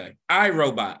Robot. Okay.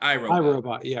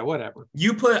 iRobot. Yeah, whatever.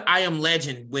 You put I Am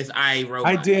Legend with iRobot.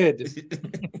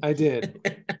 I did.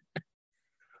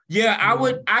 Yeah,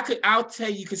 I'll tell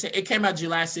you, because it came out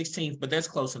July 16th, but that's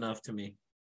close enough to me.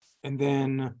 And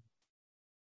then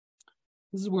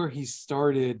this is where he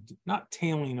started not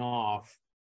tailing off.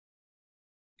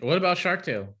 What about Shark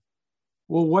Tale?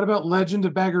 Well, what about Legend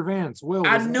of Bagger Vance? Will,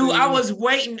 I was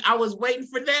waiting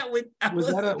for that.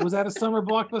 Was that a summer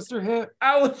blockbuster hit?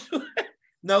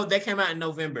 No, that came out in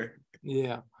November.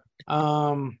 Yeah.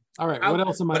 All right. What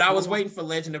else am I? But I was waiting for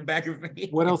Legend of Bagger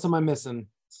Vance. What else am I missing?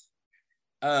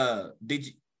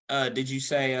 Did you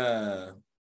say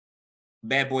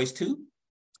Bad Boys 2?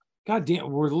 God damn,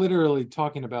 we're literally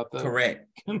talking about the correct.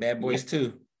 Bad Boys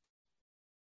 2.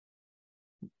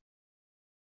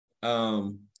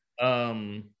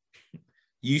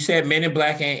 You said Men in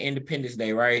Black and Independence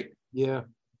Day, right? Yeah.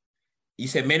 You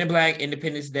said Men in Black,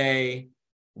 Independence Day,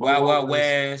 Wild Wild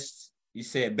West. You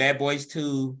said Bad Boys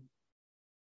 2.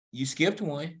 You skipped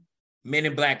one. Men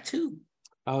in Black 2.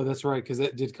 Oh, that's right, because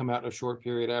that did come out a short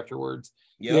period afterwards.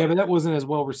 Yep. Yeah, but that wasn't as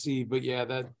well received. But yeah,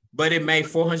 that. But it made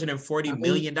 $440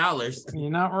 million. You're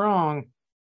not wrong.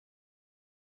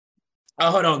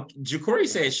 Oh, hold on. Jacory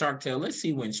said Shark Tale. Let's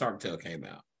see when Shark Tale came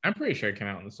out. I'm pretty sure it came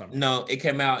out in the summer. No, it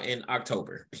came out in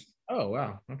October. Oh,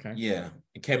 wow. Okay. Yeah,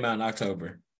 it came out in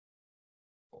October.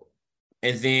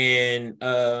 And then,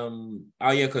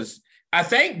 because I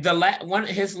think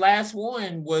his last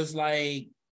one was like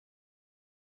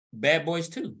Bad Boys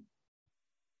 2.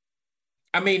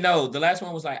 I mean, no, the last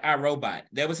one was like iRobot.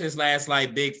 That was his last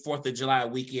like big 4th of July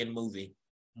weekend movie.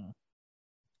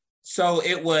 So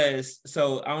I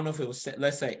don't know if it was,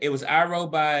 let's say it was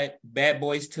iRobot, Bad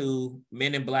Boys 2,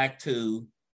 Men in Black 2,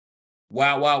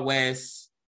 Wild Wild West,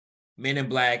 Men in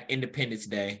Black, Independence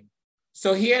Day.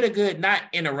 So he had a good, not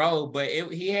in a row, but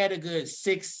he had a good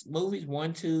 6 movies.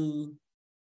 1, 2,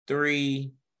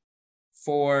 3,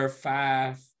 4,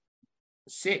 5,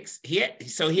 6. He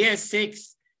had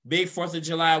 6 big 4th of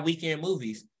July weekend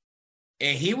movies.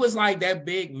 And he was like that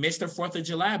big Mr. 4th of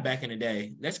July back in the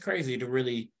day. That's crazy to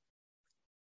really.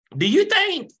 Do you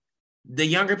think the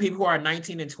younger people who are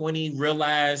 19 and 20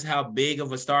 realize how big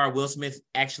of a star Will Smith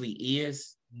actually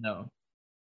is? No.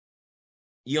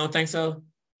 You don't think so?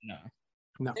 No.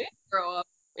 No. They grow up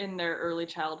in their early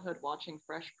childhood watching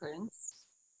Fresh Prince.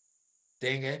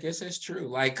 Dang, I guess that's true.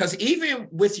 Like, cause even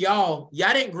with y'all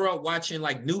didn't grow up watching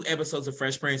like new episodes of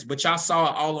Fresh Prince, but y'all saw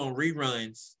it all on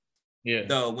reruns. Yeah.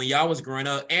 Though when y'all was growing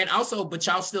up, and also, but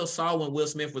y'all still saw when Will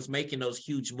Smith was making those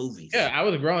huge movies. Yeah, I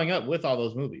was growing up with all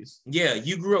those movies. Yeah,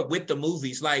 you grew up with the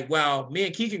movies. Like, while me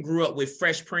and Keegan grew up with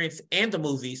Fresh Prince and the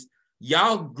movies,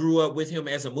 y'all grew up with him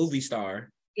as a movie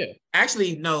star. Yeah.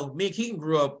 Actually, no, me and Keegan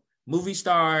grew up movie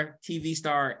star, TV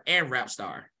star, and rap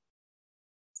star.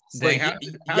 Dang,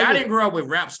 But y'all didn't grow up with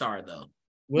rap star though.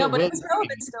 No, but it's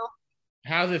relevant still.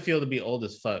 How does it feel to be old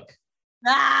as fuck?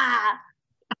 Ah!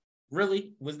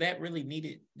 Really? Was that really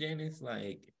needed, Janice?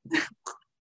 Like,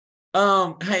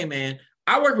 hey man,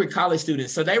 I work with college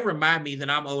students, so they remind me that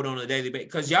I'm old on a daily basis.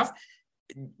 Because y'all,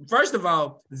 first of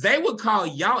all, they would call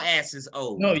y'all asses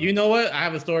old. No, you know what? I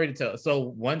have a story to tell. So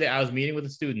one day I was meeting with a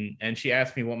student, and she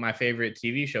asked me what my favorite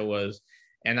TV show was,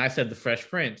 and I said The Fresh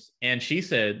Prince, and she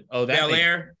said, "Oh, that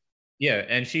Bel-Air." Yeah,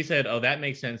 and she said, "Oh, that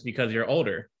makes sense because you're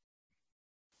older."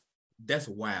 That's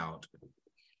wild.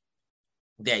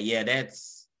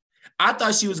 That's. I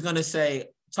thought she was gonna say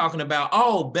talking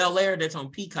about Bel-Air that's on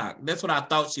Peacock. That's what I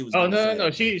thought she was. Oh gonna say. no,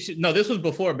 she no. This was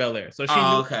before Bel-Air, so she knew,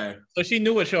 okay. So she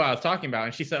knew what show I was talking about,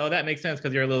 and she said, "Oh, that makes sense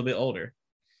because you're a little bit older."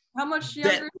 How much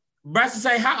younger? Bryce to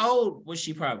say, how old was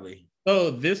she? Probably. So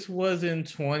this was in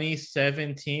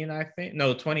 2017, I think.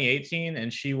 No, 2018,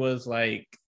 and she was like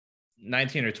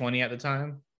 19 or 20 at the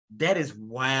time. That is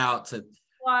wild.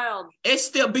 Wild. It's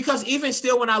still, because even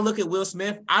still, when I look at Will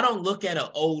Smith, I don't look at an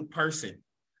old person.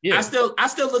 Yeah. I still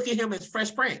look at him as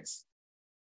Fresh Prince.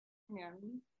 Yeah.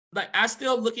 Like, I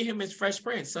still look at him as Fresh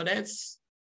Prince. So that's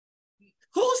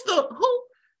who's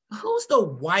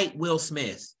the white Will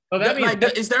Smith? So that means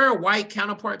is there a white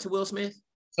counterpart to Will Smith?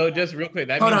 So just real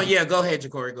quick, Hold on, yeah, go ahead,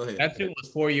 Jacory, go ahead. That dude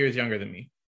was 4 years younger than me.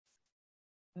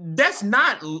 That's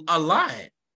not a lot.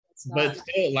 But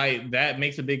still, like, that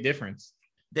makes a big difference.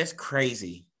 That's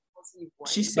crazy.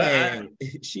 She said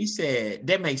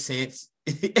that makes sense.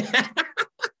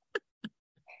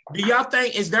 Do y'all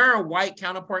think, is there a white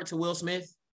counterpart to Will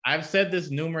Smith? I've said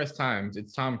this numerous times.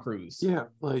 It's Tom Cruise. Yeah,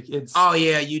 like it's. Oh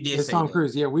yeah, you did. It's say Tom that.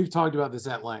 Cruise. Yeah, we've talked about this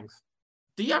at length.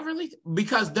 Do y'all really?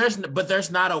 Because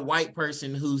there's not a white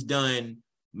person who's done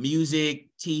music,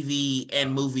 TV,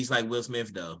 and movies like Will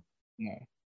Smith though. No.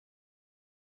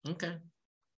 Okay.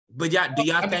 But do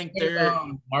y'all think they're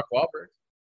Mark Wahlberg?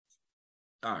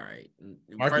 All right.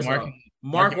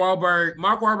 Mark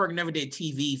Wahlberg never did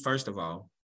TV, first of all.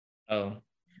 Oh.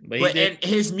 And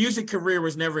his music career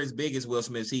was never as big as Will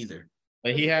Smith's either.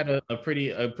 But he had a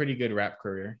pretty good rap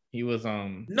career. He was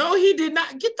No, he did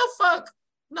not. Get the fuck.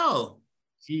 No.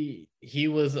 He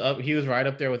was right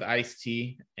up there with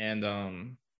Ice-T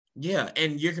and yeah,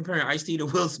 and you're comparing Ice-T to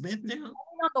Will Smith now?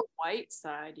 On the white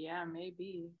side, yeah,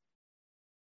 maybe.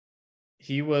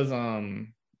 He was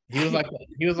like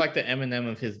the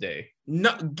Eminem of his day.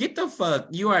 No, get the fuck.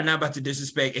 You are not about to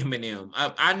disrespect Eminem.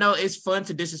 I know it's fun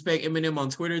to disrespect Eminem on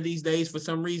Twitter these days for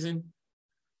some reason.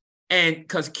 And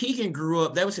because Keegan grew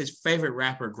up, that was his favorite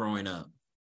rapper growing up.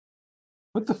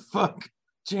 What the fuck?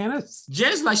 Janice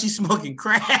like she's smoking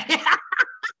crack.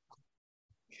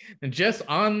 And just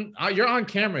you're on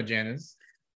camera, Janice.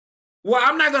 Well,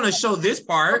 I'm not gonna show this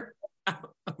part.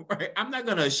 I'm not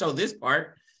gonna show this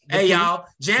part. Hey y'all,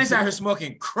 Janice out here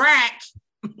smoking crack.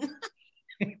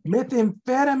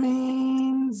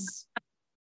 Methamphetamines.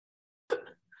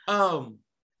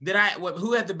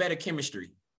 Who had the better chemistry?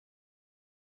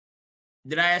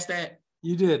 Did I ask that?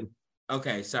 You did.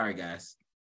 Okay, sorry guys.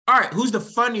 All right, who's the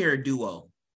funnier duo?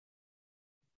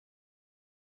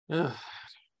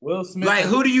 Will Smith. Like,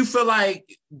 who do you feel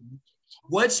like?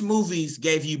 Which movies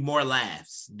gave you more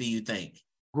laughs? Do you think?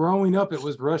 Growing up, it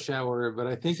was Rush Hour, but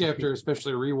I think after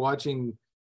especially rewatching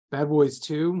Bad Boys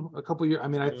 2 a couple years, I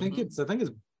mean, I think it's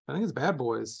Bad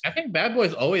Boys. I think Bad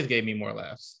Boys always gave me more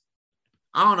laughs.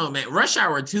 I don't know, man. Rush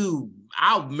Hour 2,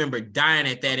 I remember dying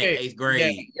at that in 8th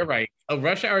grade. Yeah, you're right.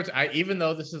 Rush Hour, even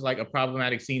though this is like a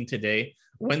problematic scene today,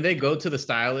 when they go to the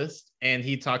stylist and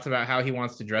he talks about how he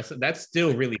wants to dress it, that's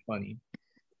still really funny.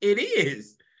 It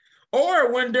is.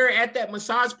 Or when they're at that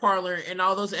massage parlor and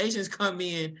all those Asians come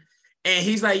in and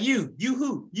he's like, you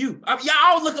who? You. Y'all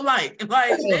all look alike.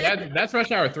 Like, that's Rush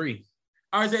Hour 3.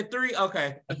 Or is it 3?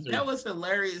 Okay. That's 3. That was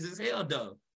hilarious as hell,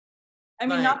 though. I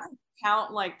mean, not to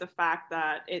count like the fact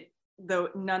that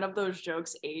none of those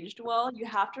jokes aged well. You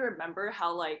have to remember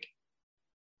how, like,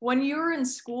 when you were in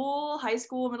school, high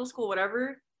school, middle school,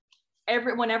 whatever,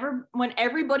 when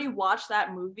everybody watched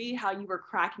that movie, how you were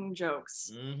cracking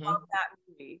jokes of that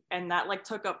movie, and that like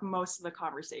took up most of the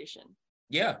conversation.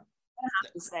 Yeah.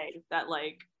 have to say that,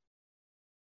 like,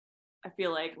 I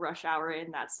feel like Rush Hour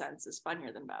in that sense is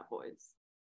funnier than Bad Boys.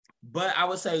 But I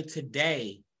would say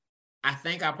today, I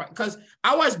think because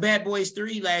I watched Bad Boys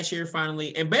 3 last year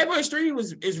finally, and Bad Boys 3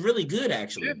 is really good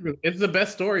actually. It's the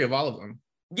best story of all of them.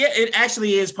 Yeah, it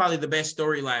actually is probably the best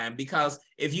storyline because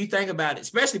if you think about it,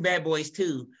 especially Bad Boys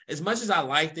 2, as much as I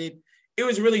liked it, it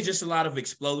was really just a lot of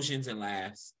explosions and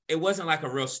laughs. It wasn't like a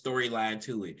real storyline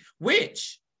to it,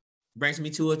 which brings me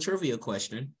to a trivia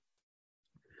question.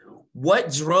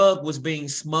 What drug was being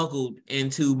smuggled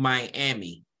into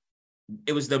Miami?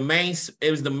 It was the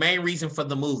main reason for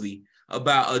the movie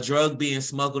about a drug being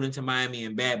smuggled into Miami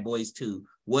in Bad Boys 2.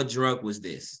 What drug was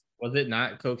this? Was it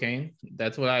not cocaine?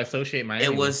 That's what I associate Miami.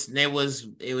 It was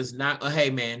not. Hey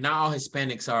man, not all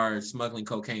Hispanics are smuggling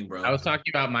cocaine, bro. I was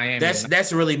talking about Miami.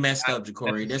 That's really messed up,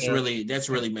 Jacory. That's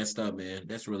really messed up, man.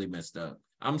 That's really messed up.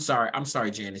 I'm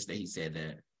sorry, Janice, that he said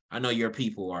that. I know your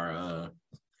people are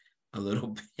a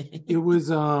little bit. It was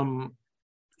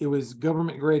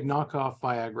government grade knockoff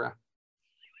Viagra.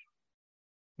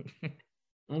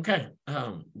 Okay.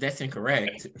 That's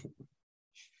incorrect.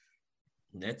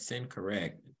 That's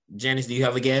incorrect. Janice, do you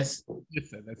have a guess? You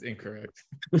said that's incorrect.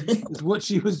 It's what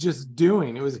she was just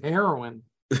doing. It was heroin.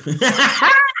 Y'all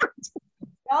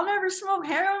never smoked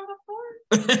heroin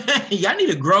before? Y'all need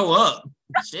to grow up.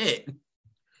 Shit.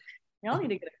 Y'all need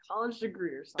to get a college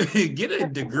degree or something. Get a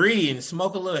degree and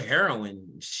smoke a little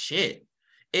heroin. Shit.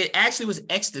 It actually was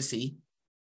ecstasy.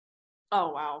 Oh,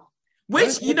 wow.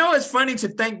 Which, you know, it's funny to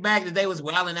think back that they was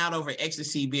wilding out over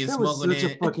ecstasy being smuggled in. That was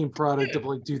such a fucking product of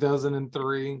like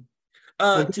 2003.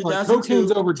 2002, like,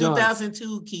 cocaine's overdone.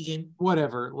 2002, Keegan.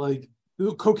 Whatever. Like,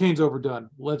 cocaine's overdone.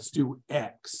 Let's do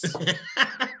X.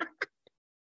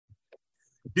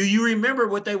 Do you remember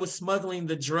what they were smuggling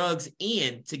the drugs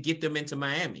in to get them into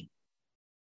Miami?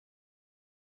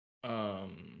 Damn,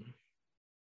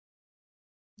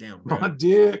 bro. My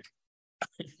dick.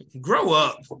 Grow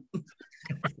up.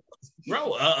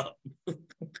 Grow up.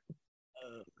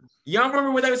 Y'all remember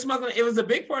when they were smuggling? It was a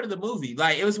big part of the movie.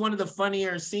 Like, it was one of the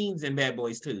funnier scenes in Bad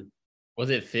Boys 2.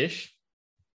 Was it fish?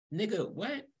 Nigga,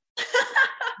 what?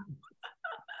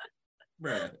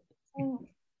 Bruh.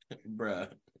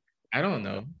 I don't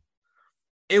know.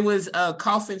 It was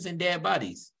coffins and dead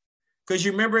bodies. Because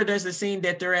you remember there's a scene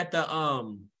that they're at the,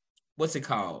 what's it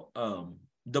called?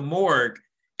 The morgue.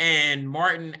 And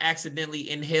Martin accidentally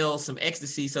inhaled some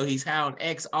ecstasy, so he's high on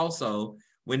X also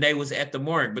when they was at the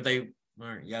morgue. But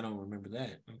y'all don't remember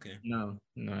that? Okay. No,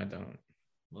 I don't.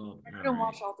 Well, I didn't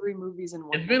watch all three movies in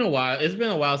one. It's been a while. It's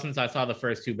been a while since I saw the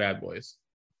first two Bad Boys.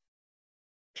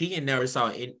 Keegan never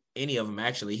saw any of them.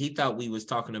 Actually, he thought we was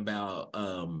talking about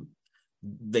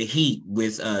the Heat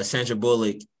with Sandra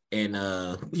Bullock and.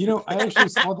 You know, I actually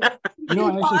saw that. You know,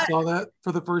 I actually saw that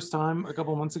for the first time a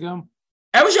couple of months ago.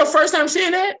 That was your first time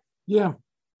seeing that? Yeah.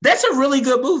 That's a really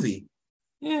good movie.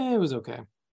 Yeah, it was okay.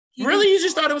 Really? You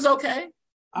just thought it was okay?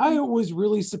 I was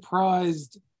really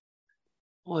surprised.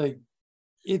 Like,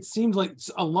 it seemed like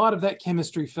a lot of that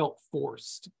chemistry felt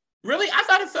forced. Really? I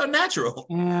thought it felt natural.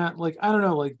 Yeah, like, I don't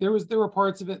know. Like, there were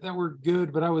parts of it that were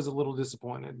good, but I was a little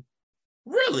disappointed.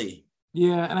 Really?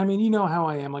 Yeah, and I mean, you know how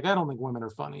I am. Like, I don't think women are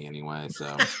funny anyway,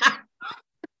 so...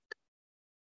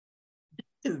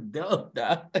 Dope,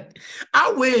 dog.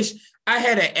 I wish I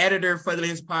had an editor for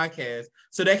this podcast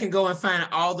so they can go and find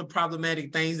all the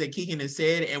problematic things that Keegan has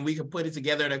said and we can put it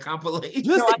together in a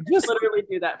compilation. I just literally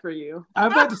do that for you.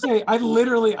 I'm about to say,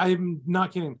 I'm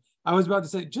not kidding. I was about to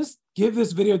say, just give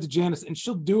this video to Janice and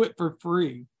she'll do it for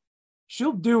free.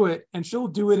 She'll do it and she'll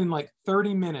do it in like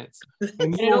 30 minutes.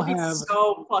 And it'll be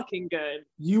so fucking good.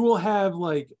 You will have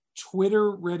like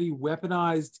Twitter ready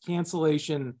weaponized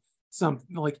cancellation.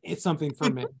 Something like it's something for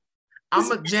me.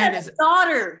 I'm a Janice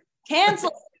daughter.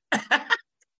 Cancel.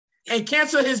 And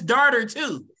cancel his daughter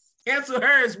too. Cancel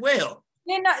her as well.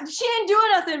 She ain't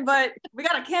doing nothing, but we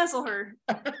gotta cancel her.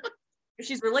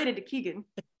 She's related to Keegan.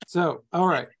 So, all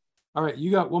right.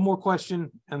 You got one more question,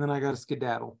 and then I got to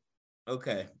skedaddle.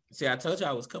 Okay. See, I told you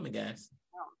I was coming, guys.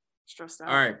 Oh, stressed out.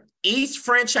 All right. Each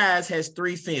franchise has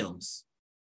 3 films.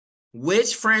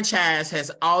 Which franchise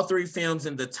has all 3 films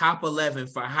in the top 11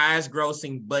 for highest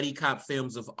grossing buddy cop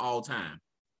films of all time?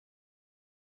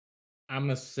 I'm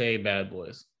going to say Bad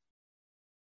Boys.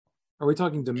 Are we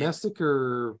talking domestic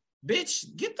or?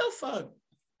 Bitch, get the fuck.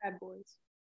 Bad Boys.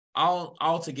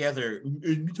 All together.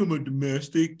 You talking about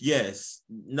domestic? Yes.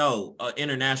 No.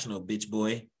 International, bitch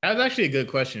boy. That was actually a good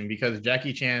question because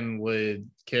Jackie Chan would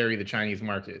carry the Chinese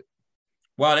market.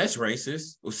 Wow, that's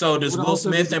racist. So does Will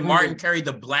Smith and Martin carry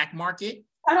the black market?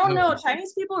 I don't know.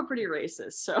 Chinese people are pretty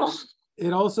racist, so.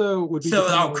 It also would be.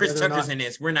 So, Chris Tucker's in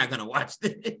this. We're not going to watch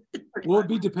this. Well, it'd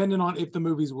be dependent on if the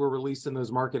movies were released in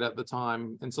those market at the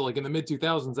time. And so like in the mid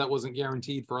 2000s, that wasn't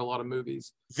guaranteed for a lot of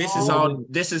movies. This Oh.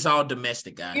 is all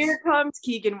domestic, guys. Here comes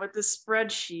Keegan with the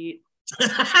spreadsheet.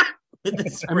 With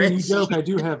the I mean, you joke,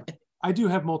 spreadsheet. I do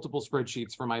have multiple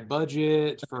spreadsheets for my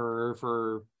budget,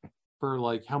 for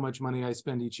like how much money I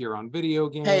spend each year on video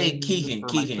games. Hey for my Keegan,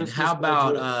 Christmas how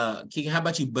about budget. how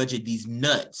about you budget these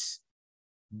nuts,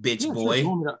 bitch Yeah, sure. boy? You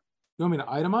want me to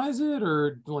itemize it,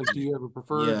 or like do you have a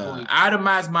preferred Yeah, like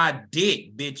itemize my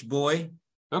dick, bitch boy.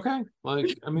 okay,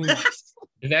 like I mean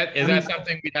Is that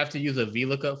something we'd have to use a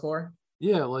VLOOKUP for?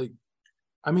 yeah, like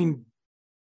I mean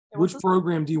Yeah, which what's this-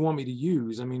 program do you want me to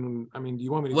use? I mean do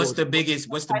you want me to What's go the biggest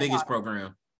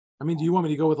program? I mean, do you want me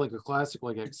to go with like a classic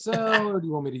like Excel, or do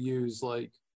you want me to use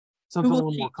like something a Google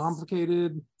little more Sheets.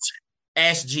 complicated?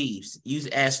 Ask Jeeves. Use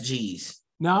Ask Jeeves.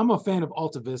 No, I'm a fan of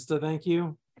Alta Vista, thank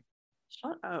you.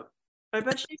 Shut up. I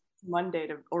bet you it's Monday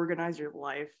to organize your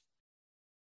life.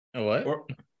 Oh, what? Or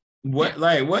what?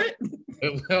 Like what?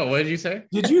 What did you say?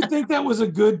 Did you think that was a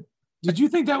good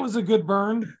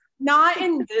burn? Not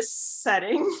in this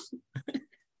setting.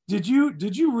 Did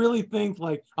you really think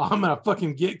like, oh, I'm gonna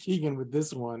fucking get Keegan with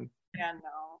this one? Yeah,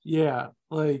 no. Yeah,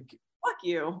 like Fuck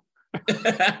you.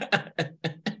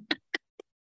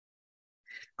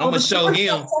 I'm gonna show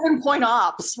him 7-point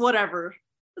ops, whatever.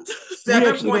 we 7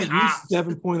 actually point don't use ops.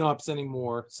 7-point ops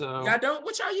anymore. So Y'all don't?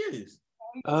 What y'all use?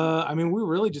 I mean, we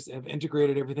really just have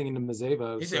integrated everything into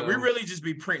Mazevo. He said so, we really just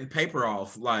be printing paper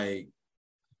off. Like,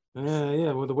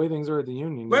 yeah, well, the way things are at the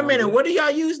union. wait a you know, minute, what do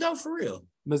y'all use though for real?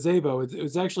 Mazevo. It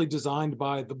was actually designed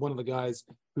by one of the guys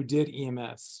who did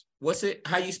EMS. What's it?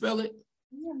 How you spell it?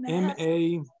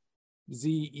 Mazevo.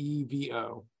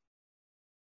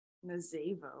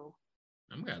 Mazevo.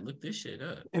 I'm gonna look this shit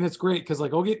up. And it's great because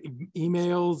like I'll get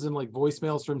emails and like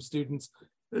voicemails from students.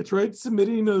 I tried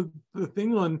submitting the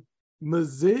thing on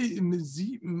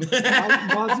Mazevo.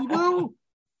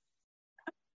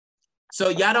 So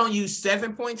y'all don't use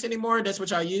 7 points anymore? That's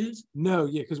what y'all use? No,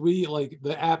 yeah, because we like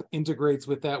the app integrates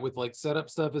with that with like setup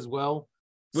stuff as well.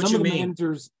 What some you of the mean?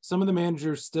 some of the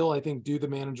managers still, I think, do the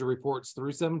manager reports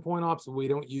through 7-point ops, but we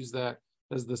don't use that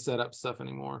as the setup stuff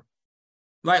anymore.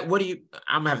 Like, what do you?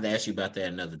 I'm gonna have to ask you about that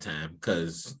another time,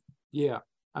 because Yeah.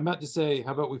 I'm about to say,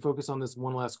 how about we focus on this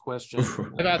one last question?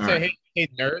 I'm about to say, Alright. hey,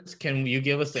 nerds, can you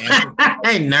give us the answer?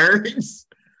 hey nerds.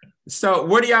 So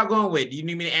what are y'all going with? Do you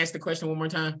need me to ask the question one more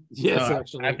time? Yes, No,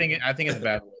 actually. I think it's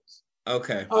Bad Boys.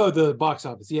 Okay. Oh, the box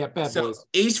office. Yeah, Bad So Boys.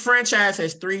 each franchise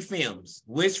has 3 films.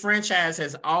 Which franchise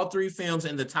has all 3 films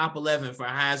in the top 11 for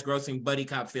highest grossing buddy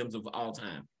cop films of all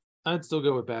time? I'd still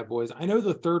go with Bad Boys. I know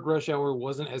the third Rush Hour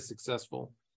wasn't as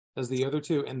successful as the other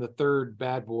two, and the third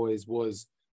Bad Boys was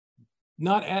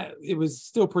not at, it was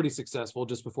still pretty successful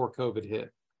just before COVID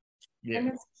hit. Yeah. And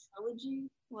it's a trilogy.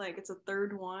 Like it's a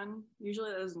third one. Usually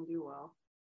that doesn't do well.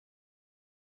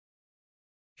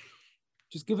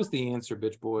 Just give us the answer,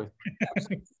 bitch boy.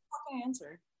 Fucking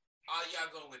answer. All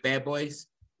y'all going with Bad Boys?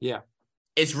 Yeah.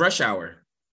 It's Rush Hour.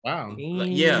 Wow.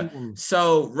 Yeah. Damn.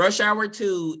 So Rush Hour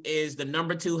 2 is the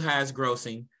number 2 highest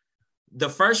grossing. The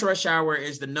first Rush Hour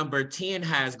is the number 10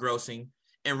 highest grossing.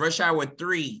 And Rush Hour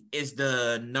 3 is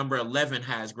the number 11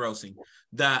 highest grossing.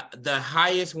 The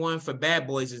highest one for Bad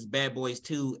Boys is Bad Boys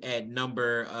 2 at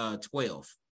number 12.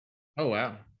 Oh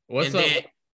wow. What's and up? then,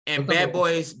 and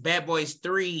what's up Bad Boys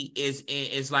 3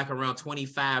 is like around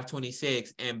 25,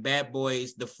 26. And Bad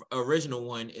Boys, the original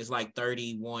one, is like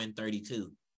 31,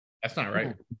 32. That's not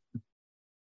right.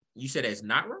 You said it's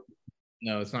not right?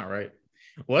 No, it's not right.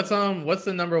 What's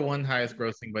the number 1 highest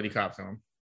grossing buddy cop film?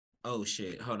 Oh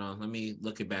shit. Hold on. Let me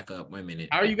look it back up. Wait a minute.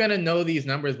 How are you gonna know these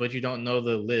numbers, but you don't know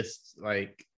the list?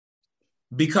 Like,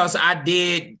 Because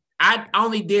I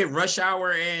only did Rush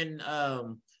Hour and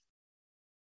oh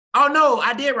no,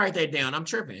 I did write that down. I'm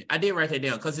tripping. I did write that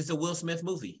down because it's a Will Smith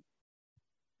movie.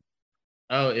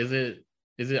 oh, is it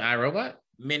iRobot?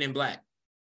 Men in Black.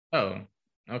 Oh,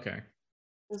 okay.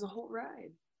 There's a whole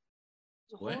ride.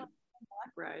 There's a whole What? black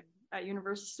ride at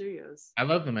Universal Studios. I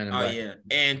love the Men in Oh Black. yeah.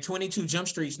 And 22 Jump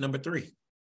Street's number 3.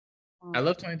 I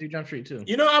love 22 Jump Street too.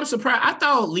 You know, I'm surprised. I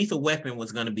thought Lethal Weapon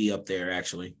was gonna be up there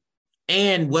actually.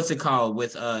 And what's it called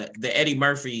with the Eddie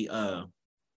Murphy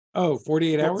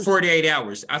 48 hours? 48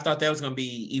 hours. I thought that was gonna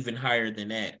be even higher than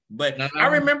that. But No. I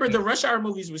remember the Rush Hour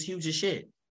movies was huge as shit.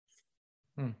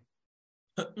 Hmm.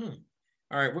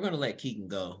 All right, we're gonna let Keegan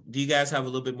go. Do you guys have a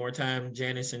little bit more time,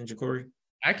 Janice and Jacory?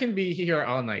 I can be here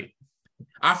all night.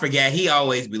 I forget. He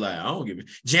always be like, I don't give it.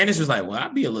 Janice was like, well,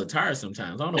 I'd be a little tired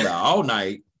sometimes. I don't know about all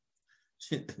night.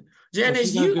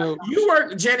 Janice, you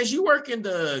work in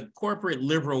the corporate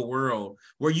liberal world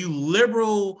where you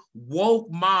liberal woke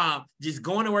mob just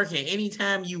going to work at any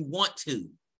time you want to.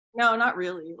 No, not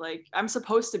really. Like I'm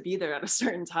supposed to be there at a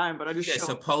certain time, but I just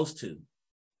supposed to.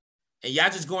 And y'all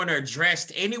just going there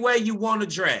dressed any way you want to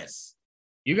dress.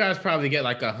 You guys probably get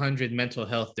like 100 mental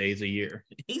health days a year.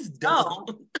 He's dumb.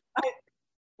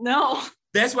 No.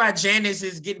 That's why Janice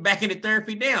is getting back into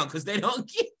therapy now, because they don't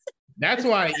get it. That's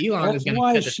why Elon is That's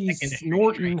why she's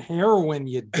snorting heroin,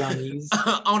 you dummies.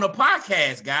 On a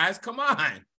podcast, guys. Come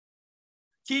on.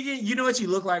 Keegan, you know what you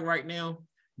look like right now?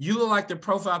 You look like the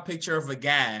profile picture of a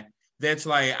guy that's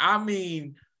like, I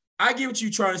mean, I get what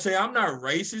you're trying to say. I'm not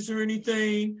racist or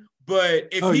anything, but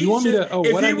if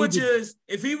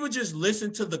he would just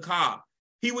listen to the cop,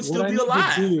 he would still be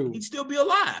alive. He'd still be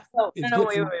alive.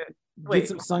 Wait. Get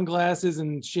some sunglasses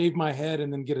and shave my head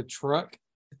and then get a truck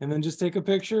and then just take a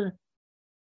picture.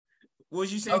 What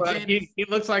was you saying? He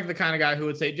looks like the kind of guy who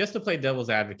would say, just to play devil's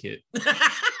advocate.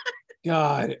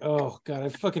 God, I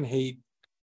fucking hate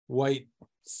white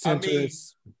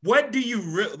centrists. I mean, what do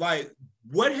you like?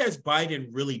 What has Biden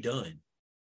really done?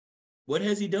 What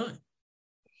has he done?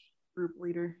 Group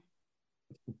leader.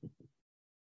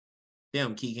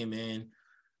 Damn, Keegan, man.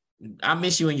 I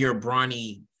miss you in your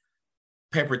brawny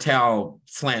paper towel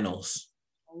flannels.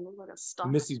 I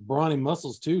miss these brawny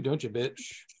muscles too, don't you, bitch?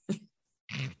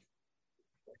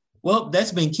 Well,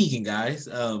 that's been Keegan, guys.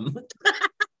 That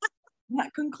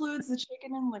concludes the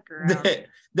chicken and liquor hour.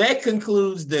 That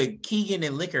concludes the Keegan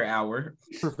and liquor hour.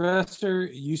 Professor,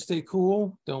 you stay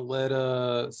cool. Don't let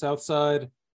Southside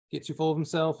get too full of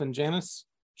himself. And Janice,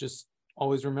 just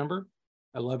always remember,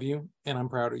 I love you and I'm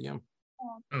proud of you.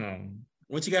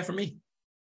 What you got for me?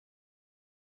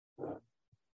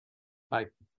 Bye.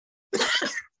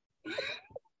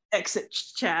 Exit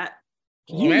chat.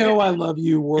 You know I love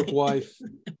you, work wife.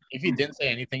 If he didn't say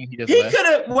anything, he just could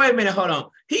have. Wait a minute, hold on.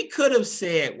 He could have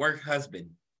said work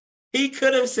husband. Yeah,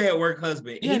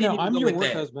 no, I'm your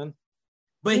work husband.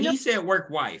 But he said work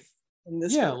wife.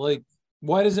 Like,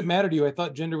 why does it matter to you? I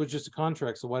thought gender was just a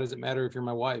contract, so why does it matter if you're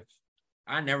my wife?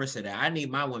 I never said that. I need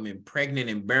my women pregnant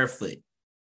and barefoot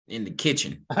in the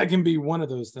kitchen. I can be one of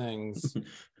those things.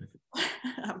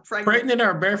 I'm pregnant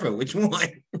or barefoot? Which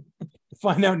one?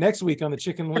 Find out next week on the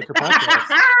Chicken Liquor Podcast.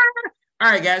 All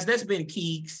right, guys, that's been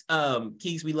Keeks.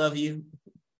 Keeks, we love you.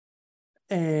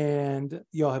 And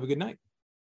y'all have a good night.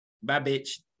 Bye,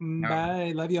 bitch.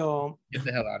 Bye. Love y'all. Get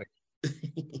the hell out of here.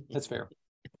 That's fair.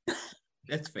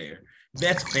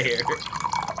 That's fair.